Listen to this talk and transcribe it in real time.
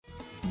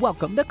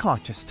Welcome to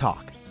Conscious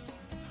Talk,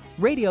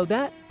 radio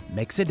that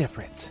makes a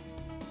difference.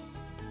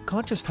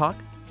 Conscious Talk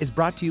is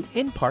brought to you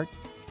in part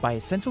by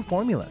Essential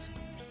Formulas,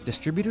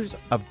 distributors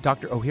of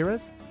Dr.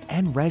 Ohhira's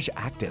and Reg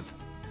Active,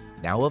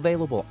 now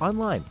available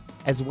online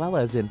as well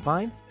as in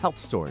fine health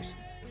stores.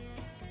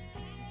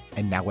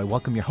 And now I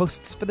welcome your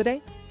hosts for the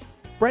day,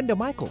 Brenda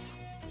Michaels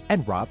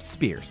and Rob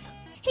Spears.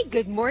 Hey,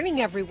 good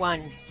morning,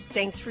 everyone.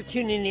 Thanks for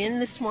tuning in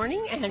this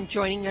morning and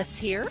joining us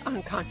here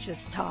on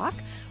Conscious Talk,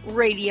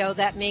 radio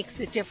that makes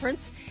a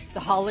difference. The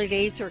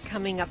holidays are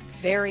coming up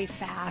very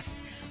fast.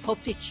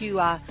 Hope that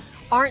you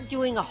aren't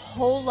doing a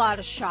whole lot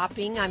of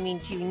shopping. I mean,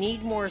 do you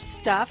need more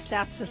stuff?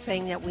 That's the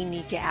thing that we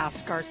need to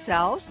ask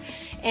ourselves.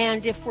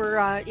 And if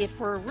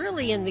we're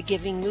really in the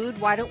giving mood,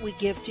 why don't we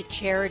give to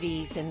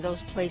charities and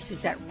those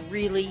places that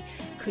really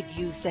could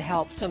use the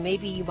help? So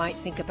maybe you might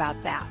think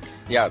about that.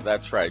 Yeah,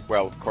 that's right.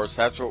 Well, of course,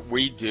 that's what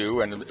we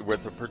do, and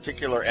with a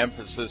particular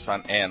emphasis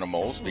on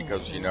animals,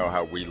 because you know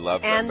how we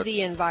love them. And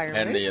the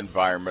environment. And the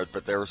environment,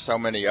 but there are so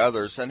many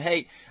others. And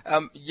hey,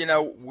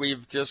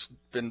 we've just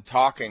been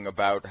talking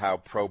about how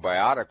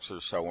probiotics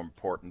are so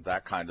important,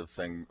 that kind of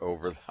thing,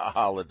 over the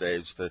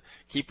holidays to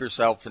keep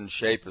yourself in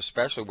shape,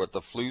 especially with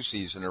the flu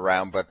season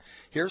around. But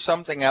here's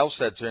something else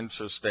that's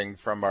interesting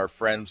from our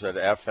friends at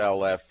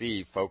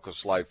FLFE,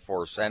 Focus Life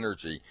Force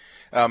Energy.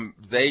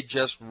 They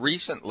just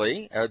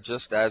recently,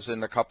 just as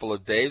in a couple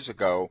of days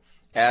ago,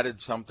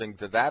 added something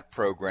to that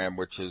program,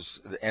 which is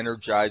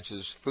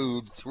Energizes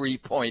Food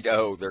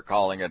 3.0, they're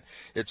calling it.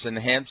 It's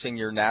enhancing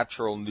your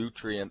natural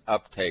nutrient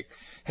uptake.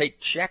 Hey,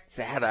 check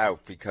that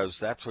out, because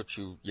that's what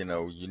you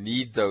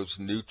need those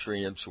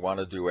nutrients. You want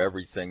to do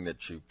everything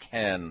that you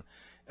can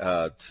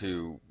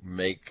to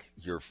make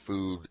your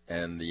food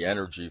and the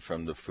energy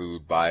from the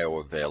food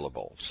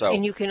bioavailable.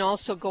 And you can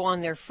also go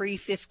on their free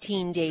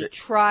 15-day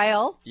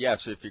trial.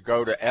 Yes, if you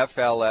go to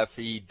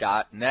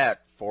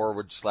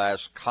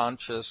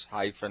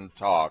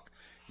flfe.net/conscious-talk,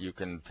 you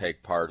can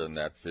take part in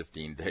that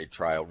 15-day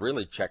trial.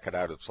 Really check it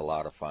out. It's a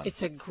lot of fun.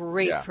 It's a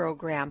great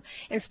program.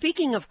 And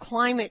speaking of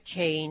climate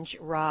change,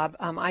 Rob,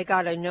 I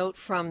got a note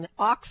from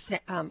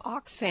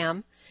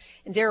Oxfam,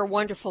 and they're a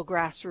wonderful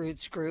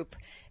grassroots group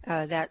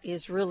that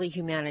is really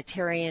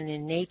humanitarian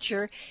in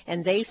nature.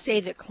 And they say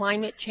that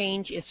climate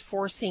change is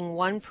forcing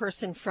one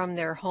person from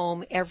their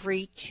home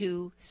every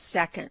 2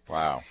 seconds.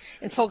 Wow.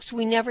 And folks,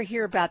 we never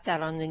hear about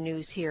that on the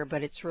news here,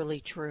 but it's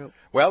really true.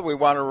 Well, we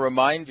want to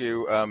remind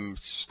you,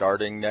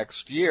 starting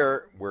next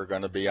year, we're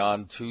going to be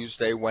on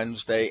Tuesday,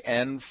 Wednesday,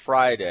 and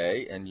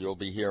Friday, and you'll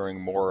be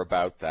hearing more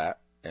about that,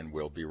 and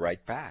we'll be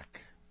right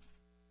back.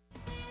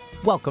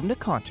 Welcome to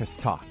Conscious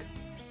Talk,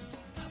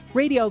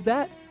 radio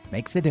that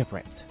makes a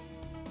difference.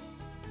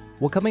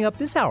 Well, coming up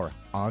this hour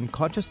on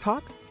Conscious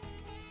Talk,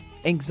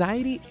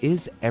 anxiety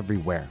is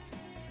everywhere,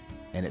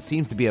 and it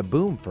seems to be a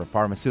boom for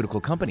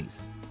pharmaceutical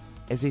companies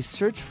as they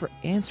search for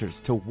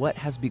answers to what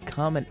has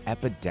become an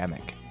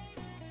epidemic.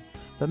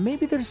 But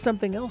maybe there's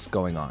something else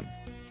going on.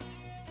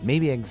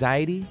 Maybe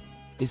anxiety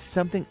is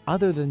something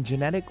other than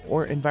genetic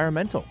or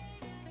environmental.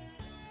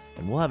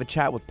 And we'll have a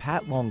chat with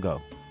Pat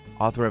Longo,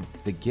 author of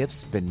The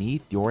Gifts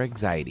Beneath Your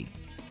Anxiety.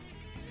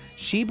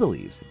 She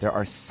believes there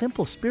are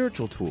simple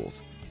spiritual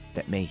tools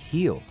that may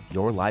heal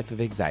your life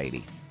of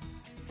anxiety.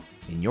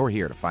 And you're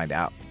here to find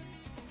out.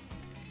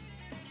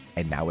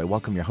 And now I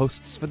welcome your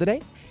hosts for the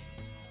day,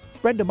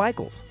 Brenda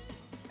Michaels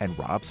and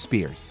Rob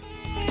Spears.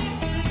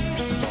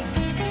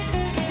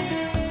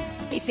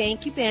 Hey,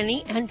 thank you,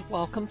 Benny, and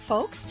welcome,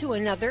 folks, to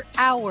another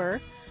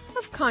hour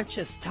of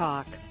Conscious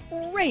Talk,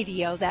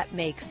 radio that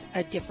makes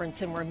a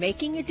difference. And we're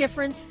making a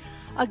difference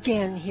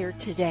again here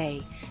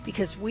today,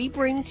 because we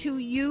bring to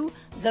you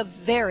the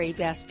very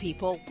best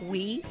people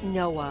we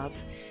know of.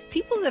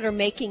 People that are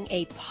making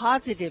a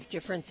positive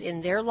difference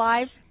in their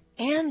lives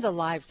and the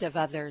lives of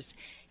others.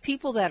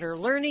 People that are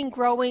learning,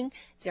 growing,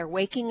 they're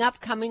waking up,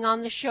 coming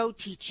on the show,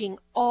 teaching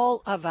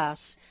all of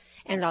us.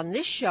 And on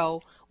this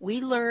show,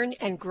 we learn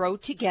and grow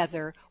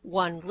together,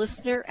 one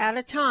listener at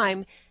a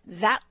time.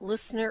 That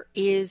listener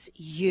is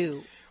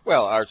you.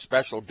 Well, our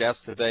special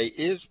guest today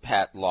is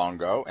Pat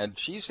Longo, and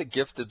she's a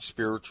gifted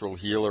spiritual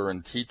healer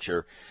and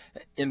teacher.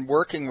 In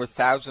working with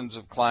thousands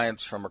of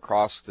clients from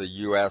across the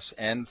U.S.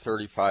 and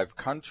 35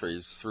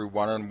 countries through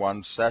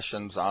one-on-one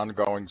sessions,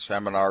 ongoing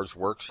seminars,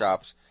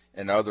 workshops,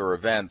 and other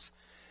events,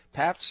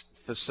 Pat's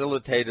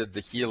facilitated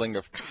the healing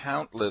of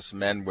countless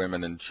men,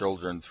 women, and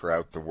children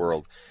throughout the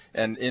world.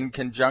 And in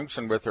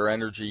conjunction with her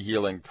energy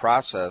healing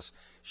process,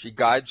 she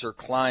guides her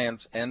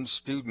clients and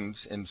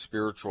students in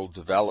spiritual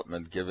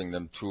development, giving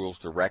them tools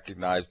to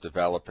recognize,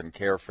 develop, and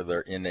care for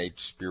their innate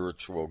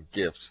spiritual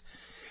gifts.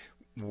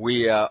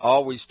 We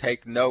always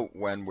take note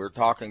when we're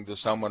talking to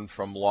someone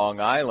from Long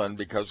Island,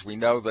 because we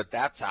know that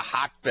that's a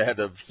hotbed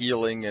of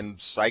healing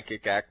and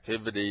psychic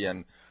activity,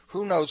 and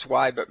who knows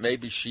why, but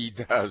maybe she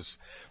does.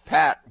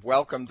 Pat,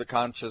 welcome to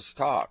Conscious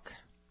Talk.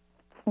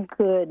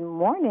 Good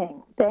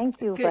morning. Thank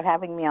you for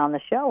having me on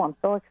the show. I'm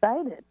so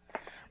excited.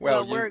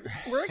 Well, we're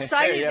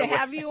excited to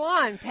have you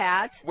on,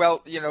 Pat.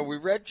 Well, we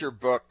read your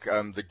book,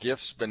 The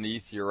Gifts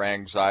Beneath Your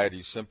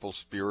Anxiety, Simple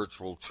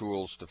Spiritual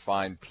Tools to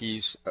Find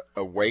Peace,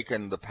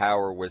 Awaken the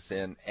Power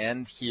Within,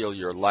 and Heal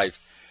Your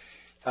Life.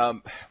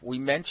 We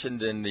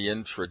mentioned in the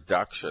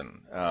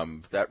introduction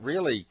that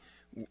really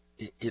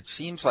it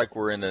seems like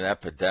we're in an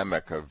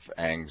epidemic of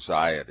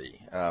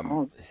anxiety.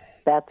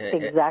 That's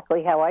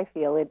exactly how I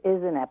feel. It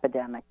is an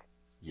epidemic.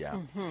 Yeah.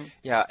 Mm-hmm.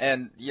 Yeah.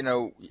 And,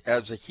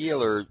 as a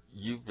healer,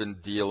 you've been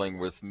dealing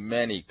with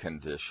many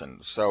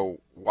conditions.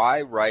 So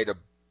why write a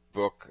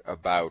book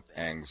about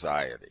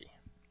anxiety?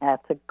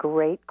 That's a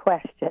great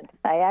question.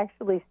 I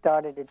actually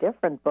started a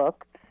different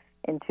book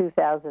in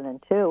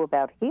 2002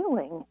 about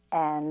healing,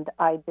 and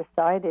I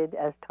decided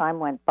as time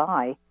went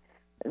by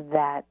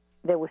that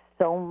there was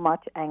so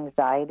much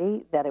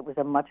anxiety that it was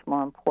a much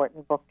more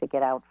important book to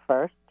get out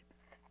first.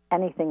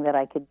 Anything that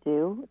I could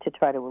do to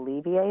try to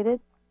alleviate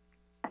it.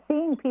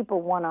 Seeing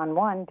people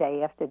one-on-one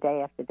day after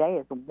day after day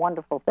is a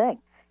wonderful thing.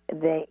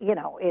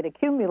 It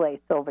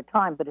accumulates over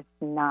time, but it's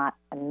not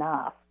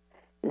enough.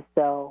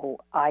 So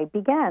I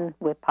began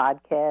with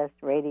podcasts,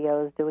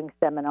 radios, doing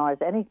seminars,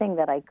 anything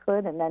that I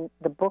could, and then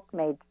the book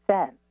made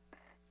sense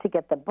to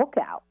get the book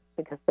out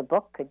because the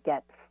book could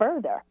get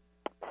further.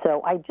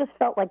 So I just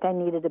felt like I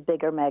needed a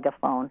bigger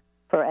megaphone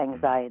for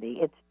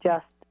anxiety.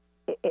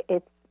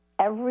 It's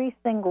every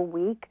single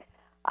week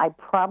I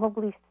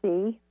probably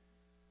see,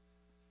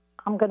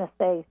 I'm going to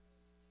say,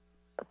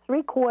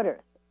 3/4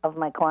 of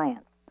my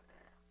clients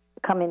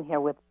come in here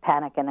with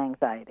panic and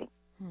anxiety.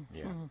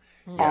 Yeah.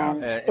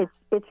 And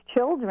it's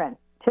children,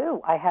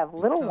 too. I have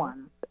little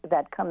ones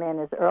that come in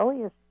as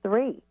early as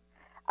 3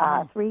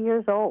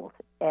 years old.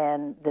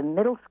 And the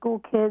middle school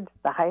kids,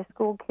 the high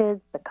school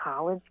kids, the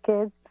college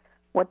kids,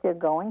 what they're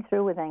going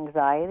through with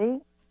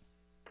anxiety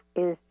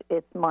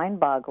it's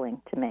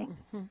mind-boggling to me.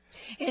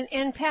 Mm-hmm.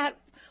 And Pat,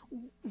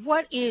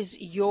 what is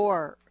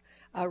your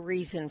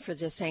reason for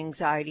this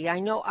anxiety? I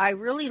know I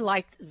really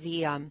liked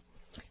the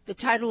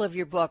title of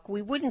your book.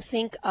 We wouldn't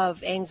think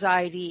of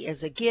anxiety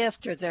as a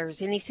gift or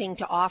there's anything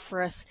to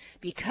offer us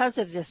because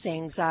of this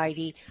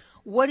anxiety.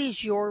 What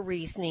is your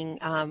reasoning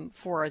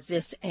for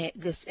this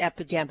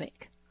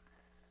epidemic?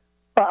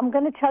 Well, I'm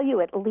going to tell you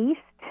at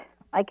least,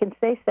 I can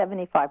say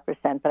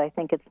 75%, but I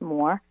think it's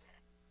more,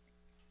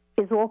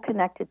 is all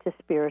connected to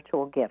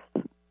spiritual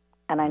gifts.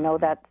 And I know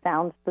that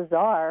sounds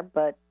bizarre,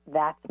 but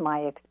that's my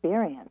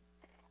experience.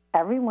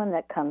 Everyone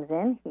that comes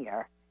in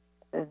here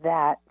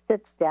that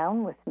sits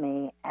down with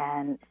me,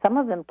 and some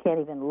of them can't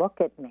even look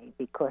at me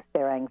because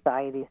their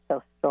anxiety is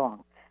so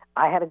strong.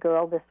 I had a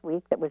girl this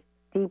week that was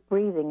deep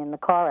breathing in the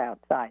car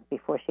outside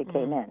before she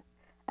came in.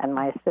 And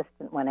my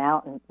assistant went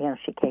out and,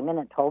 she came in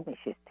and told me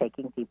she's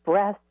taking deep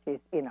breaths. She's,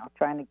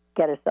 trying to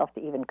get herself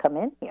to even come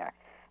in here.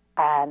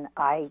 And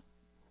I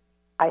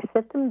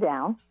sit them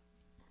down.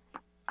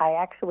 I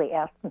actually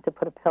ask them to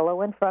put a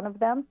pillow in front of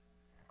them.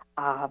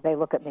 They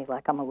look at me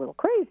like I'm a little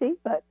crazy,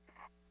 but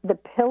the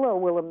pillow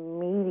will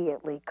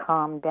immediately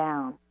calm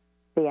down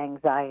the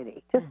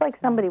anxiety. Just like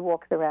somebody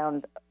walks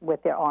around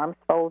with their arms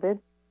folded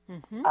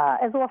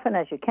as often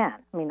as you can.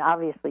 I mean,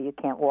 obviously you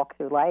can't walk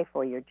through life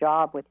or your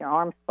job with your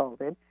arms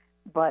folded,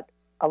 but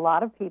a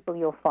lot of people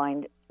you'll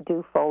find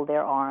do fold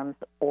their arms,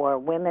 or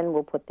women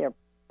will put their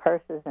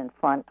purses in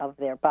front of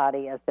their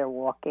body as they're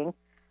walking.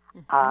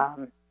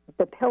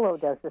 The pillow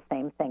does the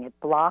same thing. It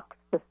blocks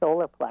the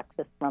solar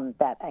plexus from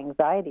that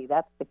anxiety.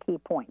 That's the key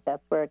point.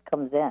 That's where it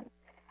comes in.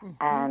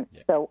 And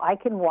so I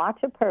can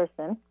watch a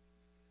person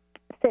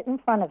sit in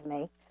front of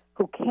me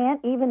who can't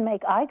even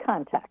make eye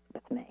contact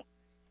with me.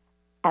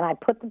 And I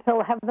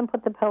have them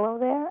put the pillow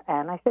there,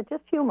 and I said,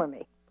 just humor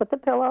me. Put the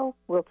pillow.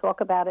 We'll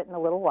talk about it in a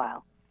little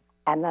while.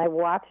 And I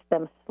watch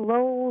them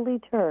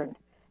slowly turn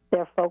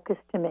their focus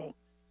to me.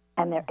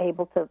 And they're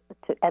able to,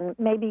 and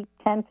maybe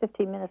 10,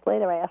 15 minutes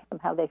later, I ask them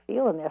how they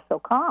feel, and they're so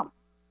calm.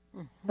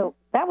 So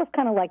that was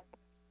kind of like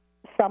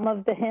some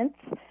of the hints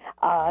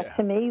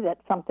to me that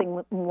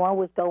something more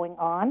was going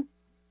on,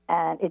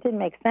 and it didn't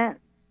make sense.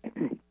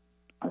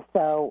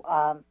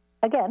 So,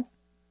 again,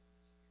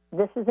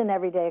 this is an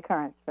everyday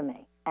occurrence for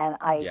me, and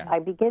I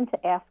begin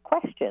to ask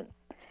questions,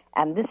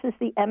 and this is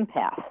the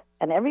empath.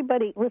 And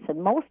everybody,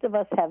 listen, most of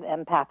us have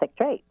empathic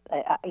traits.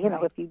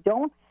 If you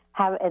don't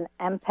have an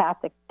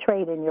empathic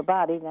trait in your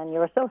body, then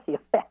you're a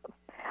sociopath.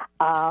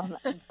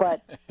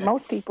 But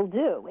most people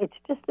do. It's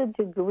just a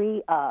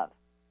degree of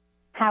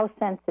how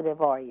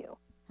sensitive are you?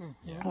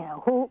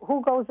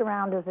 Who goes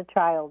around as a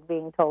child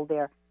being told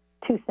they're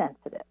too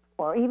sensitive,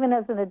 or even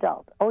as an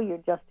adult, oh, you're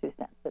just too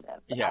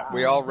sensitive. Yeah,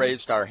 we all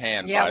raised our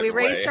hand. Yeah, by we the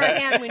raised way. our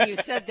hand when you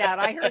said that.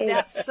 I heard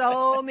that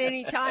so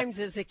many times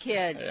as a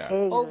kid,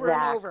 over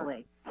and over.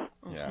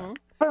 Yeah.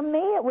 For me,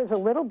 it was a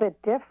little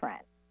bit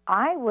different.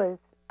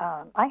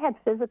 I had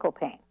physical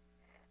pain,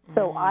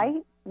 so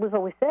I was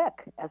always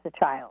sick as a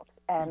child,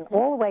 and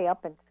all the way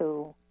up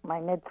into my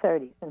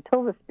mid-30s,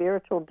 until the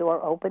spiritual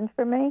door opened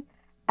for me,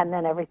 and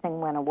then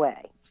everything went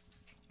away.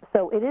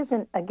 So it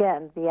isn't,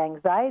 again, the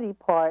anxiety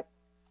part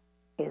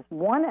is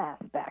one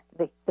aspect,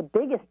 the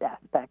biggest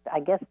aspect, I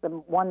guess the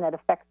one that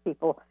affects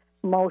people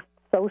most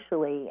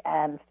socially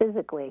and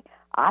physically.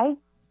 I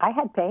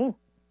had pain.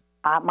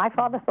 My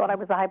father thought I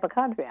was a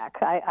hypochondriac.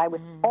 I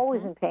was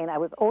always in pain. I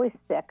was always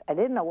sick. I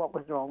didn't know what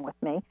was wrong with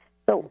me.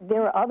 So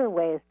there are other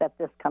ways that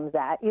this comes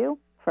at you.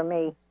 For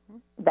me,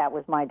 that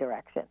was my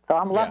direction. So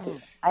I'm lucky.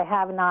 I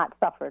have not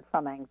suffered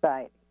from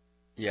anxiety.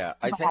 Yeah,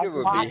 I think it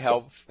would be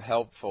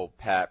helpful,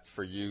 Pat,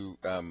 for you.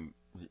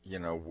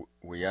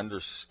 We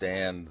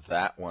understand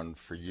that one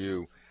for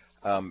you.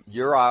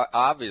 You're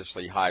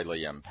obviously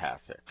highly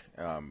empathic,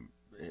 and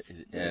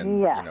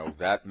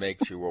that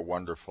makes you a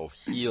wonderful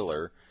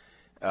healer.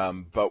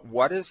 But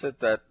what is it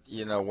that,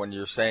 when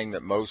you're saying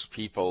that most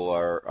people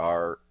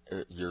are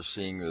you're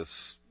seeing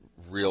this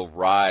real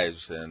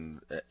rise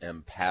in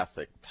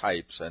empathic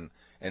types and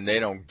they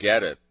don't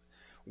get it,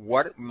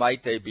 what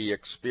might they be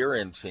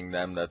experiencing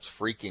them that's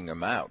freaking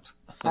them out?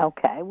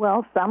 Okay,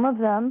 well, some of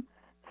them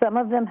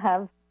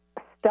have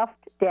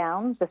stuffed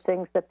down the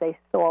things that they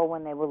saw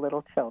when they were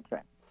little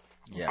children.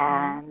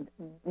 Yeah. And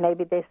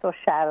maybe they saw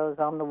shadows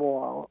on the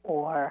wall,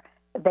 or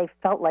they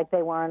felt like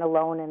they weren't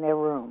alone in their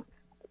room,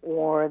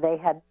 or they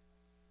had,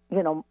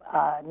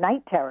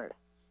 night terrors,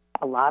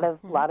 a lot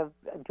of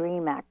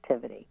dream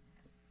activity,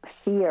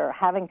 fear,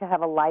 having to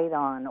have a light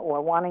on,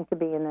 or wanting to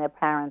be in their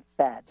parents'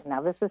 bed. Now,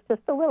 this is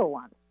just the little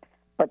ones,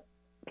 but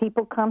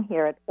people come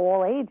here at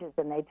all ages,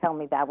 and they tell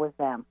me that was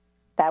them.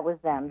 That was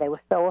them. They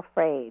were so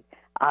afraid.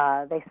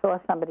 They saw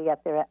somebody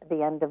at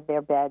the end of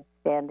their bed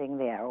standing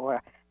there,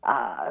 or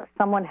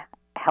someone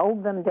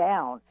held them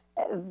down.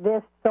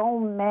 There's so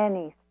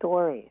many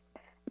stories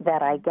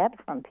that I get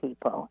from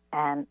people,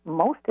 and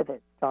most of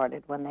it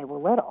started when they were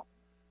little.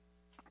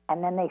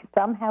 And then they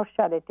somehow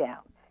shut it down.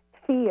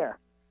 Fear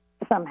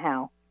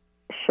somehow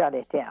shut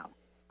it down.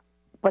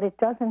 But it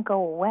doesn't go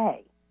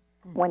away.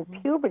 When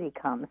puberty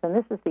comes, and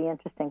this is the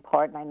interesting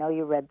part, and I know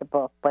you read the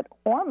book, but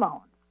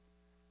hormones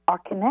are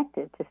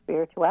connected to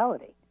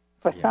spirituality.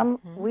 For some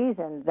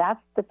reason,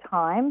 that's the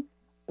time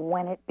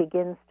when it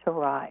begins to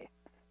rise.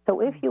 So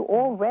if you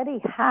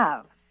already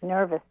have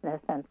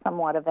nervousness and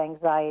somewhat of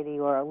anxiety,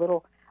 or a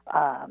little,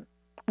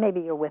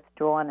 maybe you're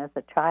withdrawn as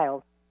a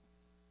child,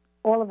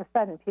 all of a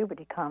sudden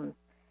puberty comes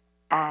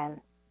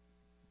and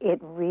it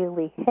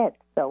really hits.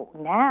 So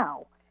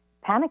now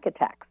panic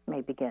attacks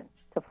may begin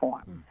to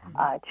form.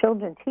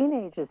 Children,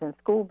 teenagers in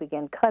school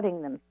begin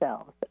cutting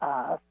themselves,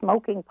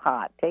 smoking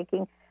pot,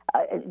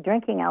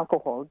 drinking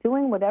alcohol,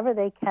 doing whatever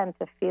they can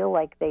to feel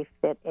like they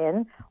fit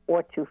in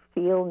or to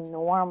feel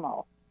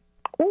normal.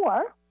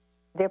 Or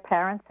their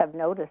parents have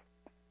noticed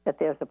that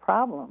there's a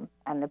problem,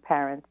 and the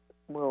parents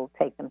will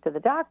take them to the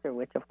doctor,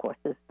 which, of course,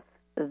 is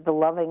the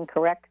loving,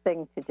 correct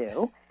thing to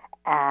do.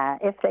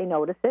 If they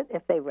notice it,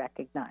 if they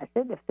recognize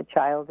it, if the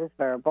child is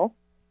verbal.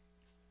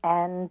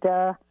 And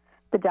the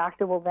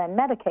doctor will then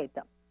medicate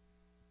them.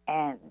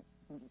 And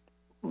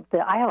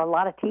I have a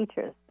lot of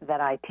teachers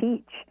that I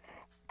teach,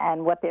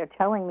 and what they're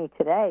telling me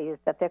today is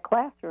that their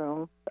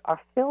classrooms are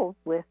filled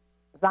with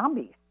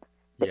zombies.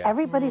 Yes.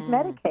 Everybody's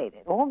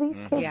medicated. All these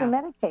kids are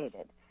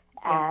medicated.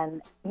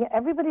 And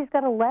everybody's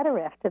got a letter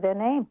after their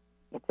name.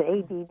 It's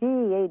ADD,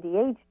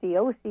 ADHD,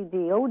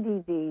 OCD,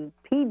 ODD,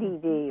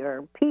 PDD,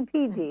 or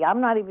PPD.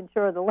 I'm not even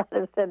sure of the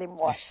letters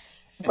anymore.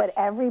 But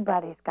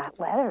everybody's got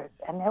letters,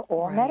 and they're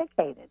all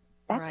medicated.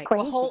 That's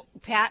crazy. Well,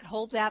 Pat,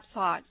 hold that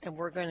thought, and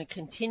we're going to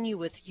continue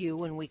with you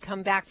when we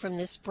come back from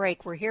this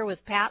break. We're here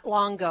with Pat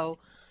Longo.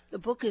 The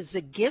book is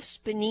The Gifts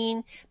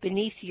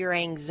Beneath Your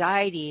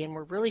Anxiety, and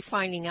we're really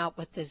finding out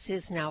what this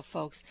is now,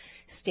 folks.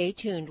 Stay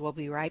tuned. We'll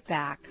be right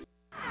back.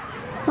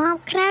 Mom,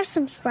 can I have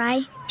some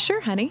spray? Sure,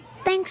 honey.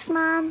 Thanks,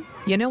 Mom.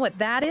 You know what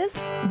that is?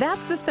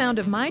 That's the sound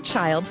of my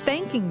child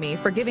thanking me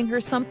for giving her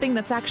something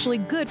that's actually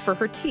good for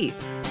her teeth.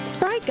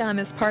 Spry Gum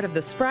is part of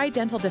the Spry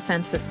Dental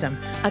Defense System,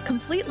 a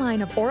complete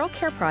line of oral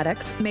care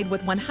products made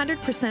with 100%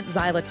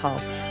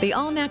 xylitol, the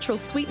all-natural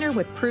sweetener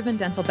with proven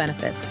dental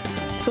benefits.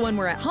 So when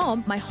we're at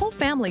home, my whole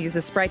family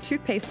uses Spry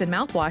toothpaste and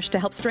mouthwash to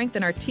help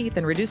strengthen our teeth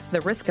and reduce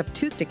the risk of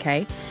tooth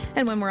decay.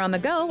 And when we're on the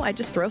go, I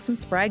just throw some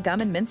Spry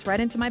Gum and mints right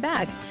into my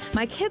bag.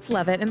 My kids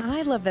love it, and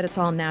I love that it's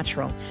all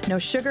natural. No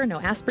sugar, no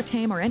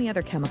aspartame, or any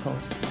other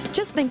chemicals.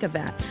 Just think of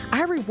that.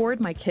 I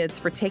reward my kids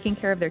for taking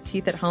care of their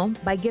teeth at home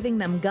by giving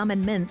them gum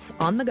and mints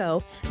on the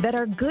go that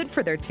are good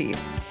for their teeth.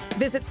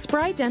 Visit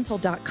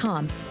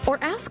sprydental.com or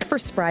ask for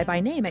Spry by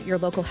name at your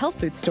local health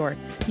food store.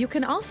 You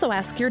can also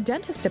ask your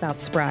dentist about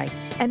Spry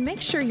and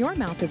make sure your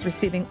mouth is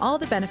receiving all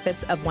the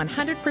benefits of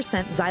 100%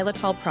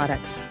 xylitol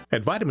products.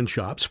 At Vitamin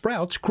Shoppe,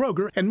 Sprouts,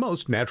 Kroger, and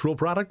most natural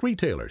product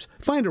retailers.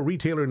 Find a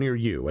retailer near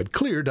you at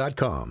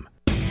clear.com.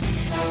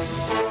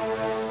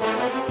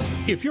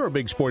 If you're a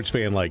big sports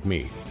fan like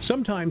me,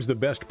 sometimes the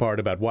best part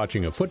about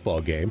watching a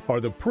football game are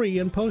the pre-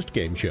 and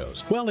post-game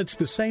shows. Well, it's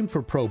the same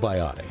for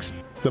probiotics.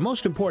 The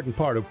most important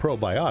part of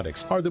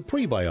probiotics are the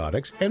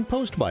prebiotics and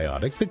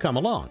postbiotics that come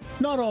along.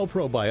 Not all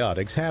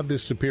probiotics have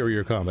this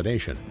superior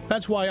combination.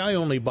 That's why I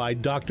only buy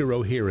Dr.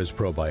 Ohhira's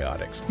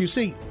probiotics. You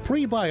see,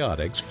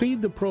 prebiotics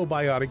feed the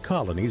probiotic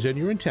colonies in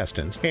your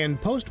intestines,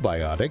 and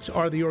postbiotics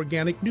are the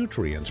organic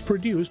nutrients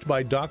produced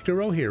by Dr.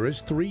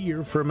 Ohhira's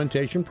 3-year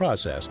fermentation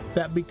process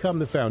that become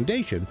the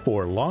foundation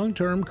for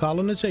long-term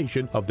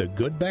colonization of the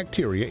good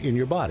bacteria in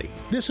your body.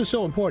 This is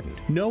so important.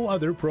 No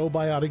other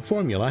probiotic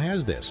formula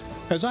has this.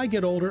 As I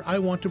get older, I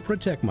want to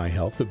protect my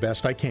health the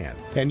best I can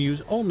and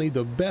use only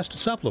the best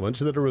supplements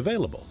that are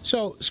available.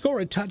 So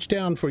score a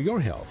touchdown for your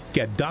health.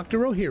 Get Dr.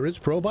 Ohhira's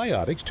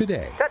probiotics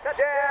today.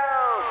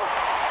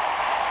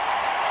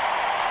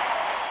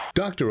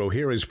 Dr.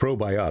 Ohhira's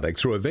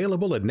probiotics are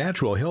available at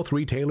natural health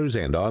retailers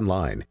and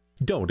online.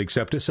 Don't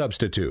accept a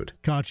substitute.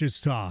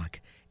 Conscious Talk,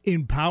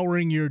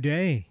 empowering your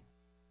day.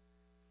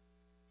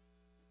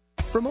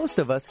 For most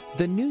of us,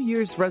 the New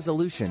Year's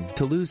resolution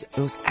to lose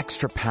those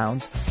extra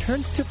pounds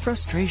turns to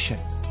frustration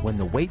when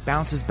the weight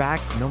bounces back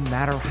no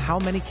matter how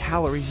many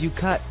calories you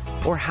cut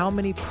or how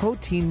many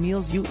protein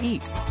meals you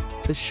eat.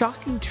 The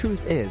shocking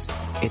truth is,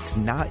 it's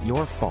not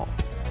your fault.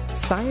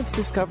 Science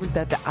discovered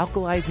that the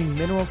alkalizing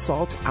mineral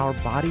salts our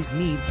bodies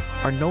need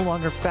are no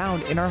longer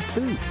found in our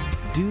food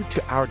due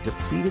to our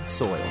depleted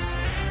soils,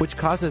 which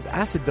causes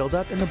acid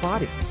buildup in the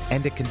body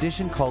and a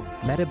condition called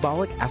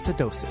metabolic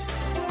acidosis.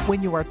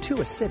 When you are too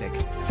acidic,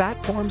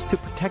 fat forms to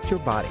protect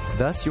your body.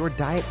 Thus, your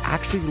diet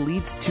actually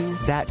leads to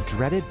that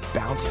dreaded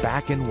bounce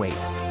back in weight.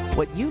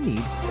 What you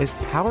need is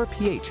Power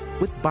pH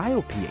with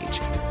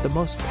BioPH, the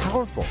most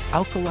powerful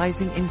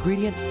alkalizing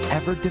ingredient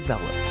ever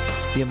developed.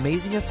 The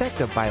amazing effect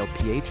of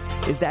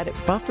BioPH is that it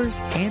buffers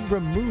and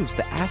removes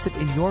the acid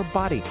in your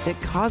body that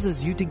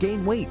causes you to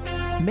gain weight.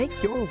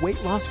 Make your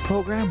weight loss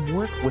program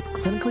work with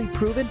clinically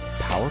proven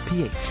Power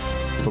pH.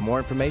 For more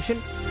information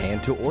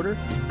and to order,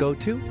 go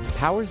to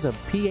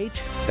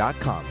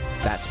powersofph.com.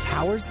 That's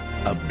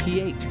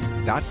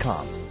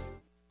powersofph.com.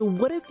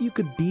 What if you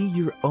could be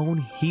your own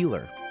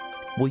healer?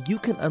 Well, you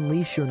can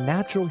unleash your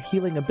natural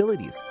healing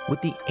abilities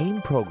with the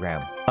AIM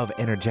program of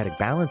energetic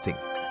balancing.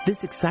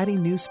 This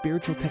exciting new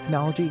spiritual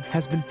technology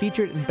has been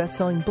featured in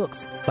best-selling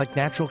books like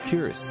Natural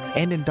Cures,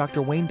 and in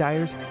Dr. Wayne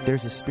Dyer's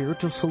There's a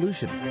Spiritual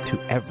Solution to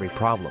Every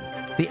Problem.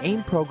 The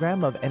AIM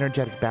program of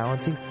energetic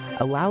balancing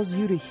allows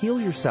you to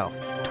heal yourself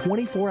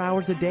 24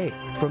 hours a day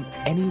from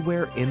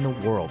anywhere in the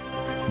world.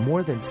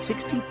 More than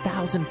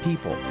 60,000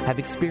 people have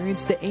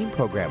experienced the AIM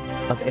program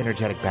of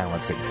energetic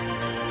balancing.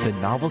 The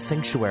novel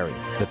Sanctuary,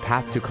 The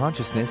Path to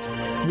Consciousness,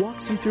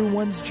 walks you through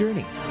one's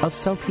journey of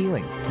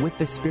self-healing with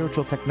the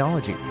spiritual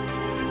technology.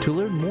 To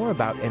learn more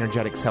about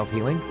energetic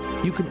self-healing,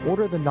 you can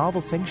order the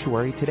novel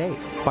Sanctuary today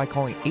by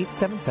calling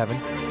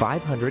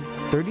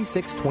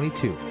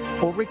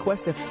 877-500-3622 or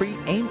request a free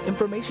AIM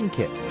information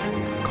kit.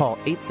 Call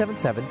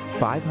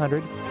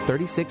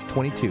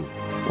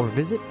 877-500-3622 or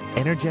visit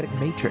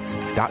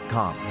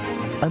energeticmatrix.com.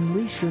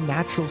 Unleash your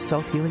natural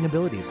self-healing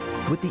abilities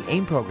with the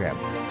AIM program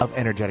of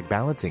energetic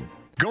balancing.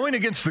 Going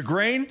against the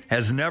grain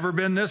has never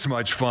been this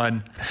much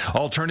fun.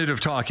 Alternative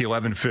Talk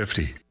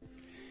 1150.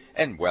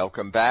 And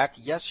welcome back.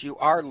 Yes, you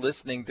are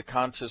listening to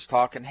Conscious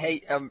Talk. And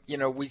hey,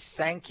 we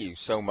thank you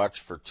so much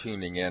for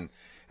tuning in.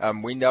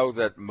 We know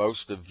that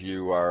most of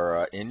you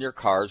are in your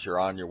cars, you're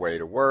on your way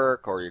to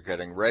work, or you're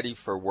getting ready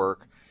for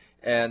work.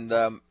 And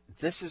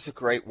this is a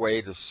great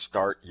way to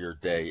start your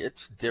day.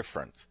 It's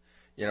different.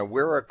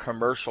 We're a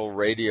commercial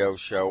radio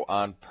show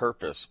on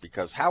purpose,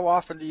 because how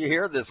often do you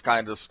hear this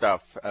kind of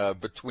stuff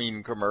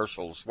between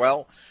commercials?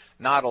 Well,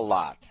 not a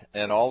lot.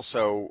 And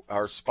also,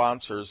 our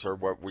sponsors are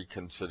what we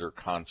consider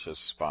conscious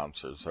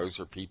sponsors. Those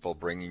are people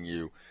bringing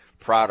you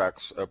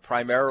products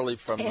primarily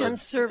from and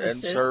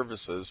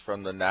services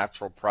from the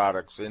natural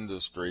products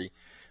industry,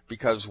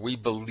 because we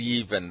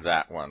believe in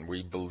that one.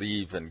 We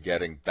believe in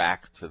getting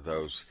back to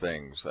those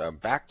things,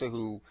 back to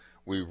who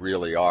we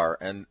really are.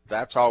 And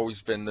that's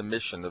always been the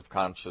mission of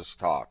Conscious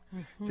Talk,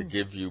 to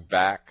give you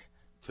back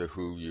to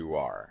who you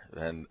are.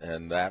 And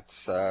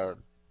that's,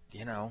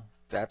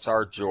 that's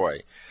our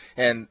joy.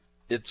 And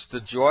it's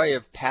the joy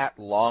of Pat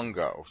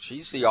Longo.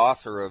 She's the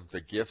author of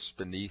The Gifts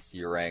Beneath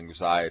Your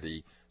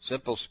Anxiety,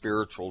 Simple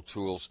Spiritual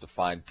Tools to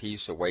Find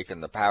Peace,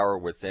 Awaken the Power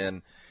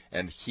Within,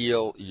 and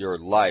Heal Your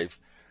Life.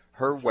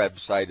 Her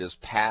website is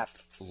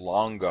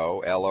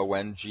patlongo,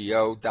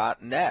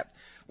 LONGO.net.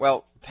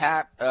 Well,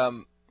 Pat,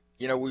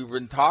 we've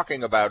been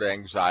talking about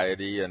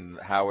anxiety and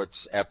how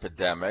it's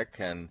epidemic,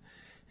 and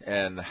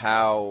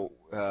how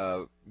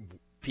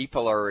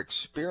people are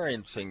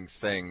experiencing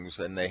things,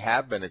 and they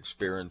have been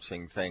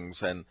experiencing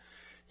things, and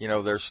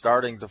they're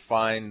starting to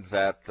find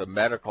that the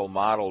medical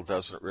model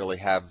doesn't really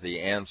have the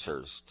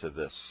answers to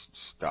this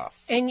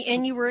stuff.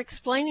 And you were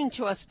explaining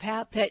to us,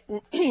 Pat, that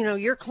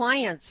your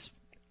clients,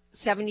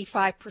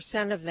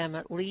 75% of them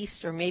at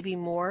least, or maybe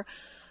more,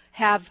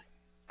 have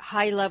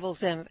high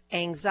levels of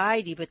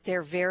anxiety, but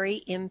they're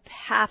very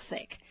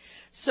empathic.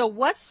 So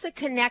what's the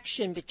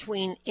connection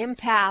between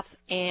empath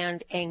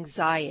and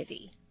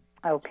anxiety?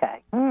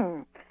 Okay.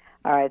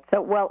 All right.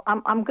 So, well,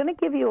 I'm going to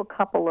give you a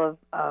couple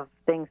of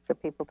things for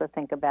people to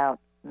think about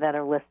that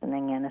are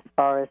listening in as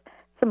far as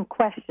some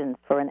questions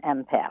for an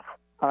empath.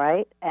 All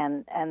right?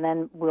 And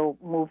then we'll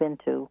move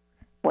into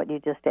what you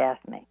just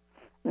asked me.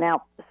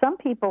 Now, some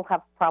people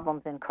have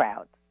problems in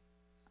crowds.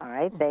 All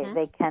right?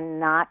 They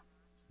cannot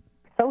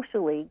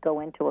socially go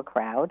into a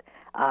crowd,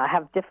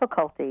 have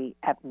difficulty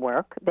at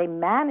work. They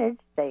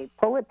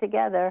pull it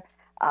together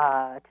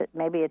to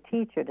maybe a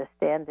teacher to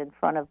stand in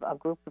front of a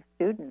group of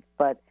students,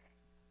 but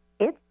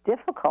it's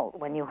difficult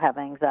when you have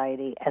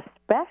anxiety,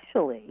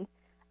 especially,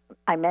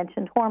 I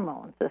mentioned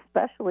hormones,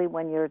 especially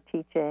when you're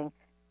teaching,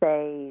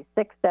 say,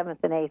 6th, 7th,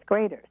 and 8th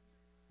graders.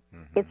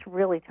 Mm-hmm. It's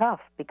really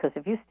tough because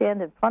if you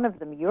stand in front of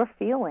them, you're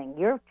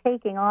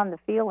taking on the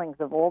feelings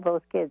of all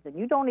those kids, and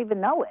you don't even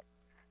know it.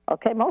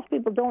 Okay, most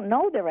people don't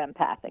know they're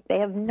empathic. They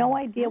have no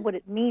idea what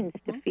it means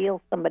to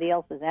feel somebody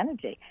else's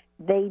energy.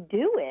 They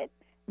do it,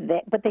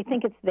 but they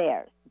think it's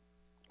theirs.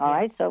 All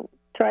right, so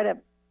try to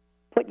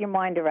put your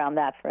mind around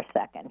that for a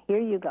second. Here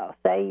you go.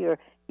 Say you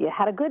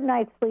had a good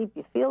night's sleep,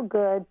 you feel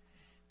good,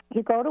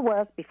 you go to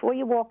work. Before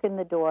you walk in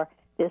the door,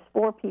 there's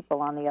 4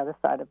 people on the other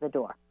side of the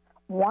door.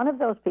 One of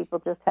those people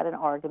just had an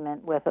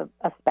argument with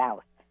a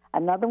spouse.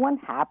 Another one,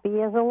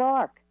 happy as a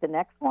lark. The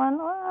next one,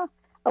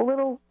 a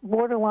little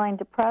borderline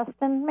depressed,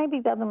 and maybe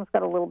the other one's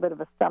got a little bit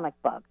of a stomach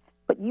bug.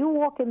 But you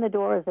walk in the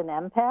door as an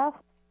empath,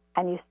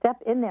 and you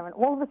step in there, and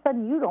all of a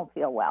sudden you don't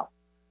feel well.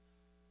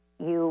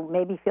 You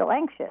maybe feel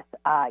anxious.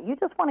 You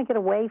just want to get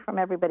away from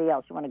everybody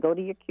else. You want to go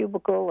to your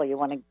cubicle, or you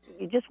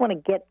just want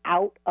to get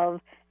out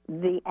of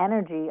the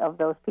energy of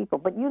those people.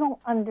 But you don't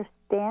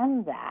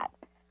understand that.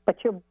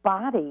 But your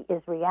body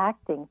is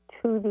reacting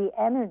to the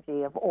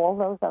energy of all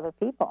those other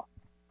people.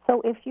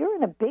 So if you're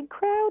in a big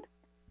crowd,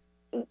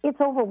 it's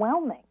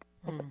overwhelming.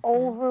 It's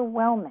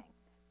overwhelming.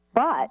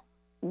 But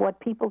what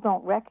people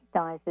don't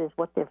recognize is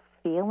what they're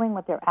feeling,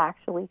 what they're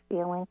actually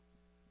feeling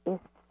is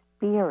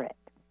spirit.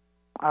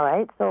 All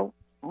right? So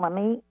let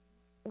me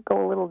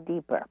go a little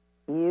deeper.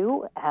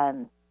 You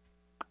and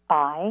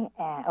I,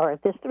 or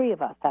there's 3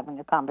 of us having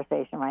a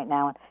conversation right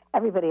now, and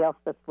everybody else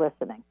that's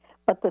listening.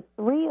 But the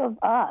 3 of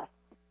us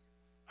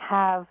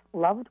have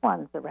loved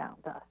ones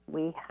around us.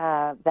 We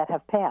have that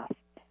have passed.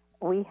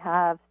 We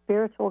have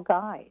spiritual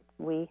guides.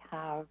 We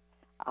have,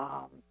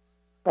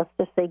 let's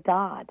just say,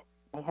 God.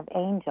 We have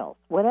angels.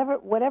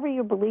 Whatever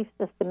your belief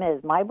system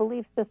is. My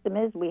belief system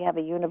is we have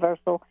a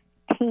universal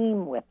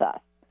team with us.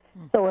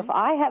 Mm-hmm. So if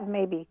I have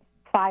maybe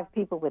 5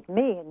 people with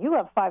me, and you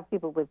have 5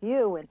 people with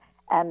you,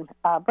 and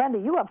Brenda,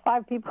 you have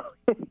 5 people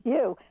with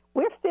you,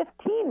 we're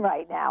 15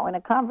 right now in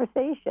a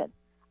conversation,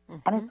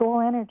 and it's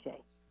all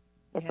energy.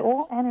 It's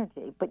all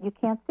energy, but you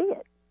can't see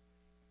it.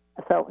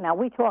 So now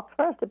we talked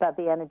first about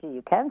the energy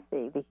you can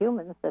see, the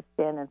humans that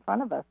stand in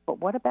front of us, but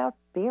what about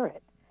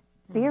spirit?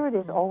 Spirit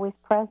is always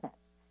present.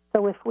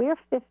 So if we're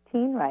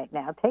 15 right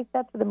now, take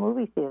that to the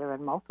movie theater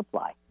and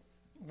multiply.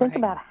 Think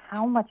about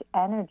how much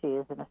energy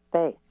is in a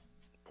space.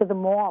 To the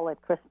mall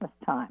at Christmas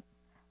time,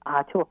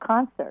 to a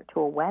concert,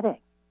 to a wedding.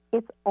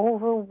 It's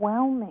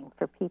overwhelming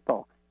for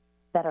people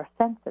that are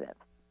sensitive.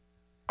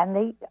 And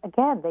they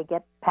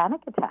get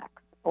panic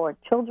attacks, or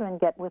children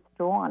get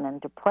withdrawn and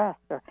depressed,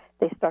 or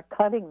they start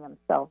cutting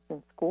themselves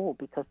in school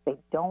because they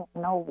don't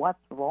know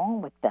what's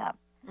wrong with them.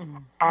 Mm-hmm.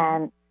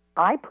 And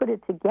I put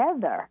it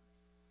together,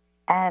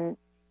 and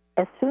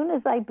as soon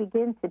as I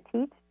begin to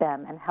teach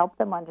them and help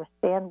them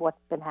understand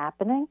what's been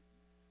happening,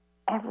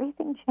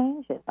 everything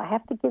changes. I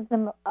have to give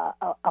them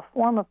a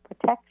form of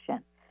protection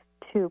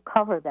to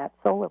cover that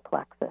solar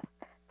plexus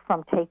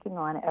from taking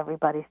on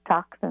everybody's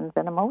toxins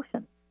and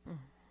emotions.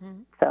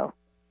 Mm-hmm. So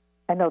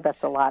I know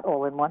that's a lot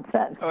all in one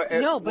sentence.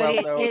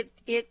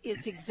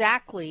 It's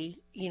exactly,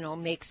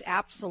 makes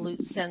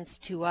absolute sense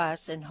to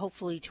us and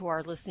hopefully to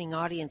our listening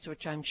audience,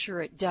 which I'm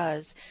sure it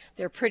does.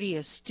 They're pretty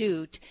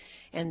astute,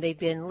 and they've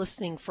been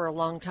listening for a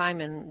long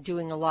time and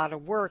doing a lot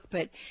of work.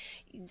 But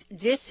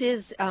this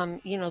is,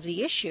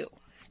 the issue.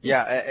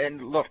 Yeah,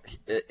 and look,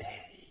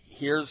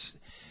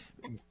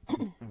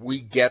 we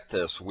get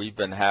this. We've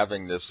been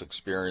having this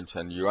experience,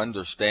 and you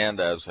understand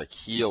as a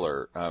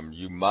healer,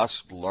 you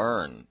must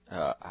learn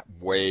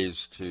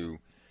ways to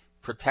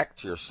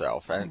protect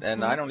yourself.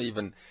 And I don't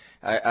even,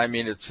 I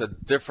mean, it's a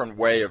different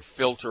way of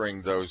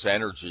filtering those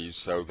energies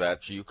so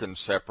that you can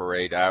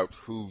separate out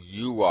who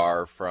you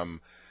are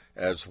from,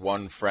 as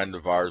one friend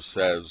of ours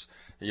says,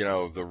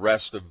 the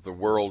rest of the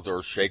world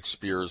or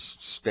Shakespeare's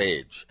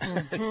stage,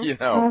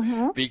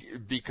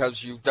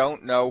 because you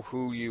don't know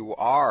who you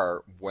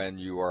are when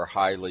you are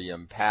highly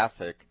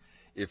empathic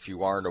if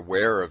you aren't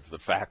aware of the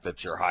fact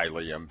that you're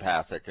highly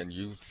empathic and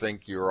you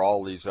think you're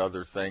all these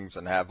other things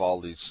and have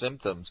all these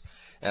symptoms.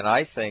 And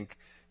I think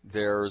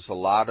there's a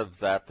lot of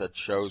that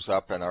shows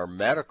up in our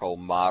medical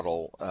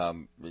model,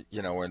 and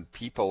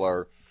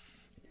people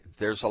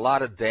there's a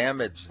lot of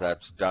damage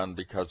that's done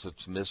because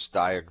it's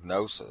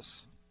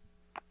misdiagnosis.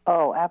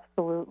 Oh,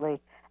 absolutely.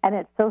 And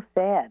it's so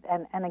sad.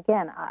 And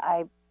again,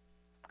 I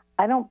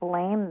don't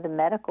blame the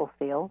medical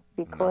field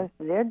because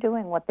they're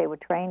doing what they were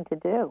trained to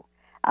do.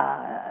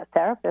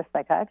 Therapists,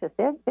 psychiatrists,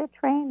 they're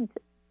trained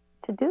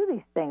to do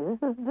these things.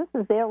 This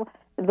is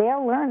their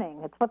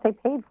learning. It's what they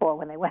paid for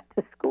when they went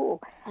to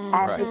school,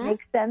 and it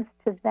makes sense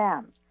to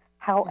them.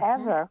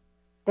 However,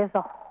 there's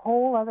a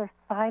whole other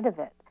side of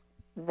it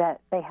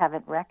that they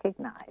haven't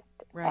recognized,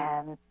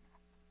 and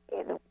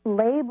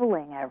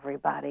labeling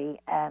everybody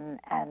and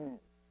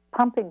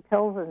pumping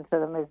pills into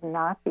them is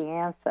not the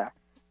answer.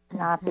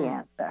 Not the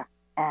answer.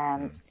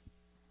 And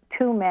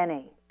too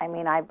many. I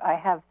mean, I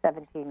have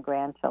 17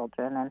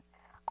 grandchildren, and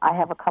I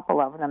have a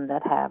couple of them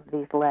that have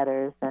these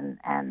letters, and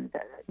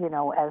you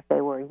know, as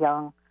they were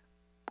young,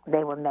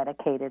 they were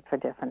medicated for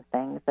different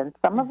things, and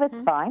some of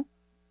it's fine,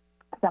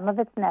 some of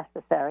it's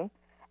necessary,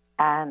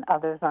 and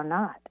others are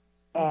not.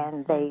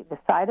 And the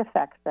side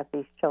effects that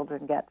these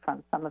children get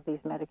from some of these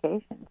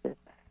medications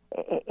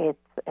is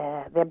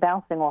they're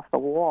bouncing off the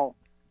wall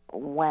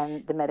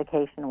when the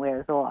medication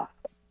wears off.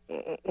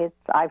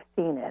 I've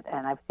seen it,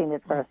 and I've seen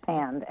it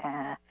firsthand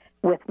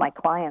with my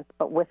clients,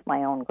 but with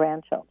my own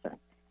grandchildren,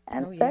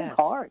 and it's very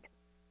hard.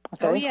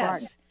 It's very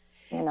hard.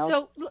 You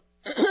know.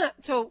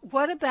 So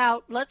what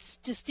about? Let's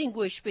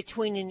distinguish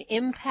between an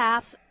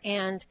empath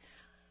and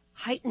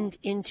heightened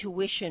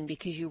intuition,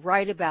 because you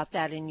write about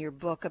that in your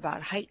book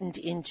about heightened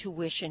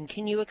intuition.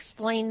 Can you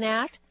explain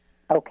that?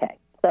 Okay.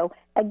 So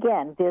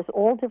again, there's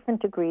all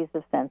different degrees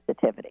of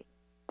sensitivity.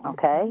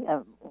 Okay,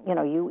 you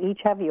know, you each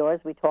have yours.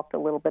 We talked a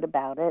little bit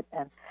about it,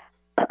 and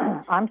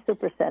I'm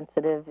super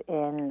sensitive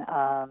in,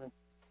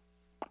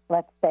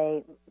 let's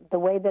say, the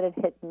way that it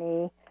hit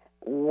me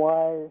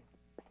was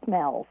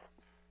smells.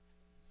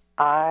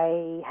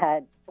 I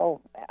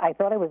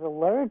thought I was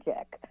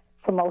allergic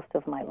for most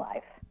of my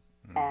life,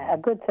 a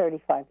good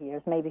 35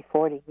 years, maybe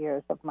 40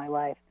 years of my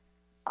life.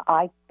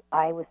 I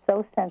was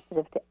so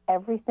sensitive to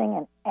everything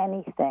and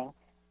anything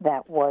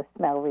that was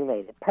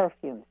smell-related,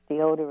 perfumes,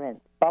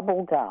 deodorants,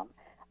 bubble gum.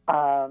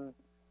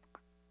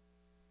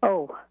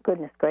 Oh,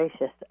 goodness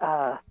gracious.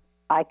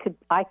 I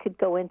could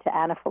go into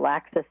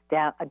anaphylaxis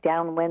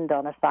downwind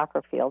on a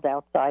soccer field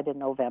outside in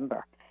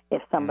November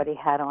if somebody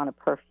had on a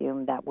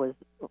perfume that was,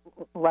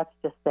 let's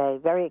just say,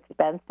 very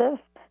expensive.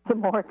 The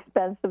more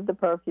expensive the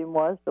perfume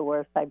was, the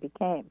worse I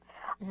became.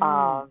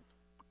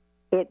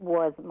 It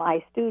was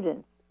my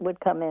students would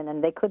come in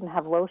and they couldn't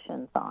have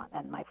lotions on,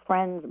 and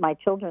my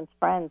children's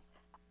friends,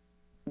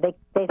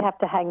 they'd have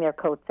to hang their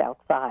coats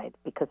outside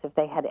because if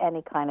they had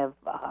any kind of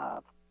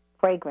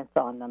fragrance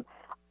on them,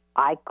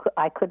 I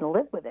couldn't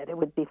live with it. It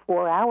would be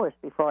 4 hours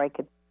before I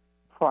could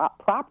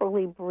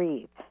properly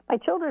breathe. My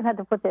children had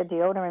to put their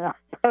deodorant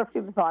and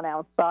perfumes on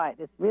outside.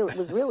 It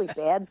was really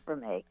bad for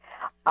me.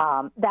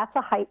 That's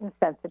a heightened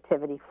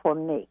sensitivity for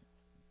me.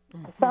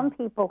 Some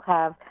people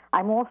have.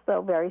 I'm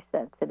also very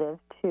sensitive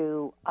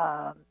to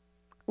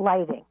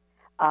lighting.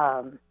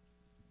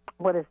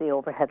 What is the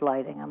overhead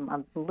lighting?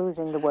 I'm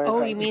losing the word.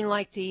 Oh, you mean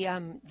like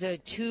the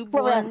tube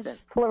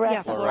ones?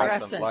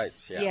 Fluorescent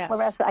lights. Yeah.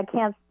 Fluorescent. I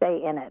can't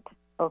stay in it.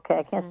 Okay,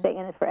 I can't stay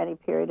in it for any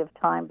period of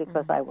time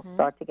because I will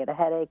start to get a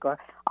headache or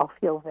I'll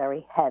feel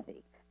very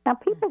heavy. Now,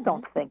 people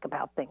don't think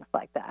about things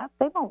like that.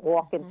 They don't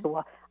walk into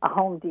a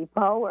Home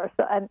Depot or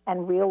so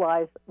and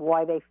realize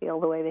why they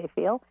feel the way they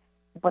feel.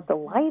 But the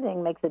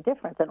lighting makes a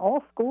difference, and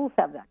all schools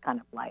have that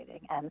kind of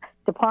lighting, and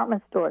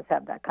department stores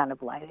have that kind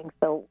of lighting.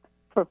 So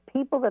for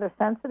people that are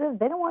sensitive,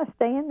 they don't want to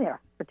stay in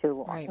there for too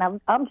long. Right. Now,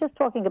 I'm just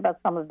talking about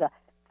some of the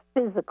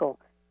physical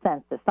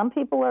senses. Some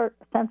people are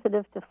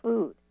sensitive to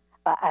food,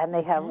 and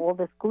they have all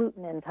this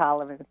gluten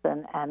intolerance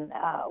and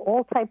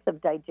all types of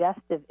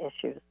digestive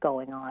issues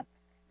going on.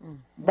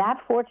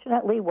 That,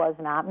 fortunately, was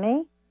not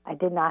me. I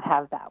did not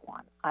have that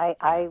one.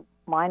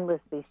 Mine was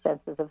the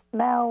senses of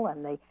smell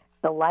and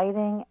the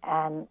lighting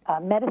and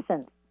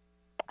medicines.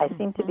 I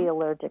seem to be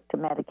allergic to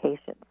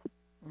medications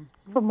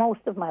for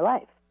most of my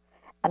life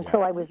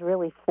until I was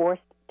really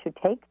forced to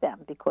take them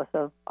because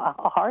of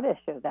a heart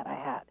issue that I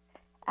had.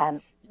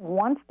 And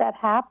once that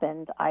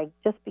happened, I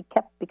just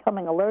kept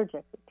becoming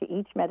allergic to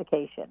each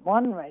medication,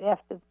 one right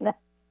after the next.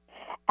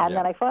 And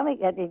then I finally,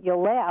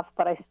 you'll laugh,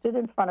 but I stood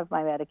in front of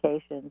my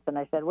medications and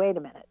I said, wait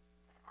a minute.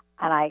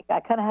 And I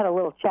kind of had a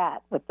little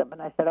chat with them,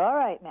 and I said, all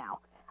right now,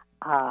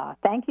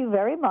 thank you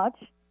very much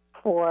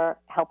for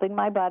helping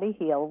my body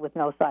heal with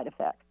no side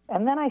effects.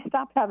 And then I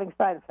stopped having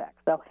side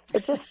effects. So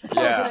it just and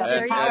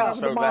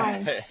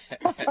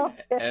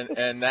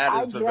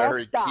that is a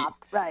very key.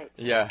 Right.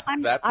 Yeah,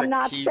 I'm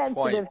not key sensitive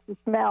point. to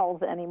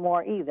smells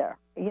anymore either.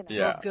 You know?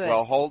 Yeah.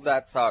 Well, hold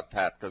that thought,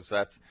 Pat, because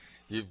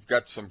you've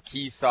got some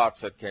key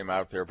thoughts that came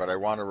out there. But I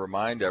want to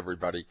remind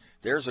everybody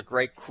there's a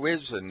great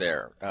quiz in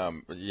there.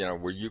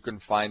 Where you can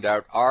find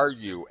out, are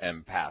you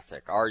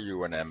empathic? Are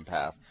you an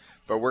empath?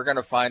 But we're going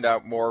to find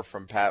out more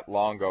from Pat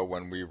Longo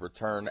when we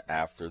return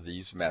after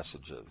these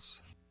messages.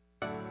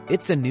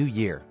 It's a new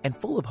year and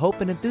full of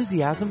hope and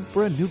enthusiasm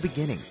for a new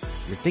beginning.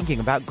 You're thinking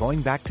about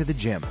going back to the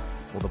gym.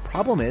 Well, the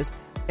problem is,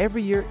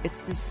 every year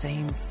it's the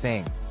same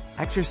thing.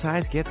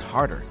 Exercise gets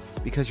harder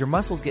because your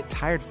muscles get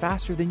tired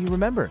faster than you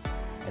remember.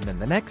 And then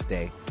the next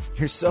day,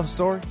 you're so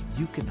sore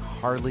you can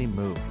hardly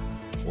move.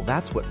 Well,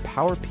 that's what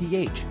Power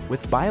pH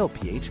with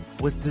BioPH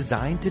was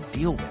designed to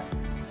deal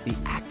with. The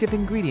active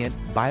ingredient,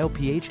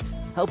 BioPH,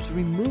 helps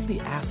remove the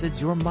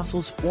acids your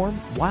muscles form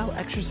while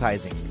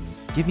exercising,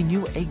 giving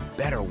you a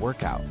better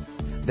workout.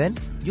 Then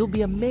you'll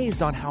be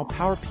amazed on how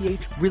Power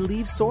pH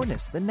relieves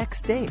soreness the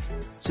next day,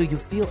 so you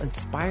feel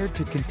inspired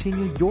to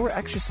continue your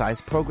exercise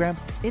program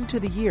into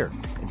the year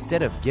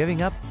instead of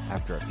giving up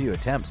after a few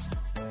attempts.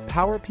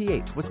 Power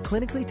pH was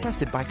clinically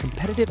tested by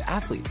competitive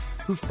athletes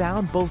who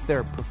found both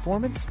their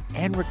performance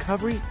and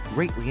recovery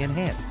greatly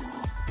enhanced.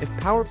 If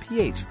Power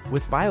pH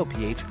with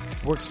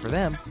BioPH works for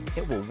them,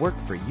 it will work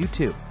for you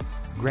too.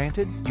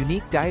 Granted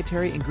unique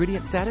dietary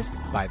ingredient status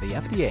by the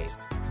FDA.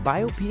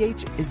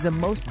 BioPH is the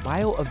most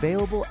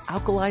bioavailable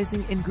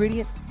alkalizing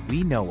ingredient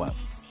we know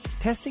of.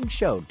 Testing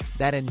showed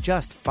that in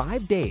just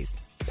 5 days,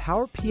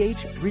 Power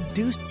pH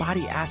reduced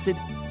body acid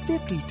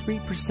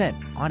 53%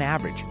 on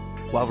average,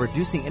 while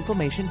reducing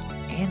inflammation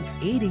and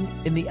aiding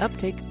in the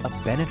uptake of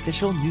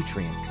beneficial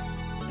nutrients.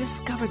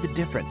 Discover the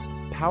difference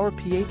Power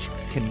pH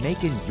can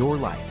make in your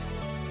life.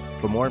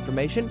 For more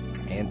information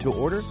and to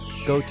order,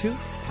 go to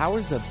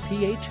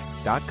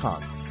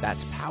powersofph.com.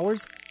 That's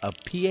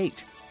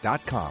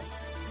powersofph.com.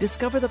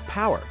 Discover the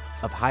power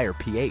of higher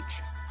pH.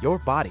 Your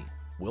body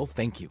will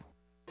thank you.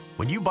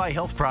 When you buy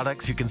health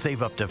products, you can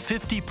save up to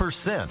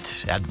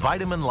 50% at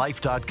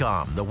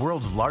VitaminLife.com, the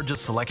world's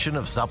largest selection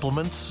of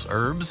supplements,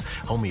 herbs,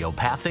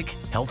 homeopathic,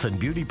 health and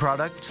beauty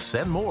products,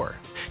 and more.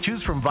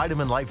 Choose from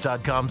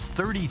VitaminLife.com's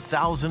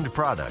 30,000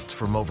 products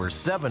from over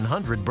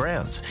 700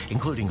 brands,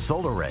 including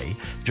Solaray,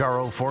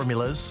 Jarrow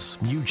Formulas,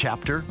 New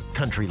Chapter,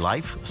 Country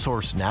Life,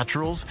 Source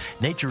Naturals,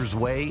 Nature's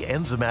Way,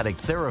 Enzymatic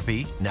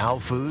Therapy, Now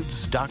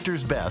Foods,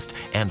 Doctor's Best,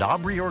 and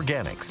Aubrey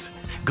Organics.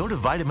 Go to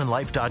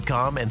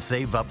VitaminLife.com and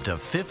save up to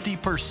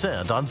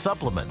 50% on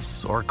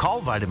supplements, or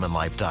call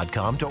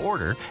VitaminLife.com to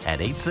order at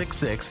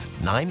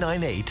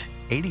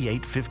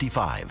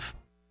 866-998-8855.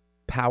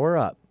 Power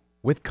up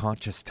with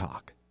Conscious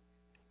Talk.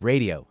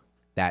 Radio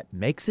that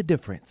makes a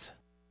difference.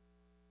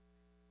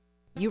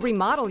 You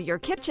remodel your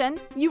kitchen,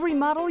 you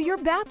remodel your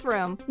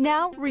bathroom.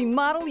 Now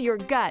remodel your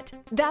gut.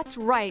 That's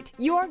right,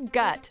 your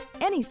gut.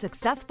 Any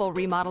successful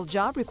remodel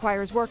job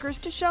requires workers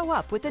to show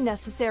up with the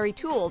necessary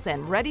tools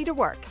and ready to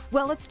work.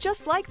 Well, it's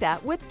just like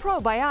that with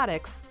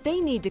probiotics. They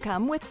need to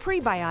come with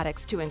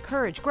prebiotics to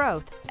encourage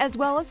growth, as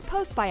well as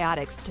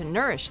postbiotics to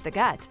nourish the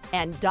gut.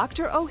 And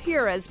Dr.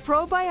 Ohhira's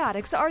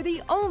probiotics are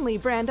the only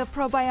brand of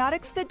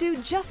probiotics that do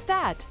just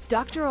that.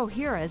 Dr.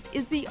 Ohhira's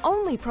is the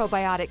only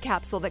probiotic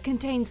capsule that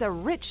contains a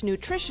rich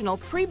nutritional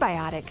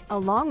prebiotic,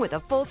 along with a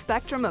full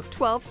spectrum of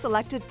 12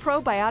 selected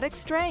probiotic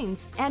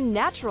strains and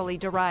naturally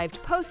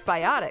derived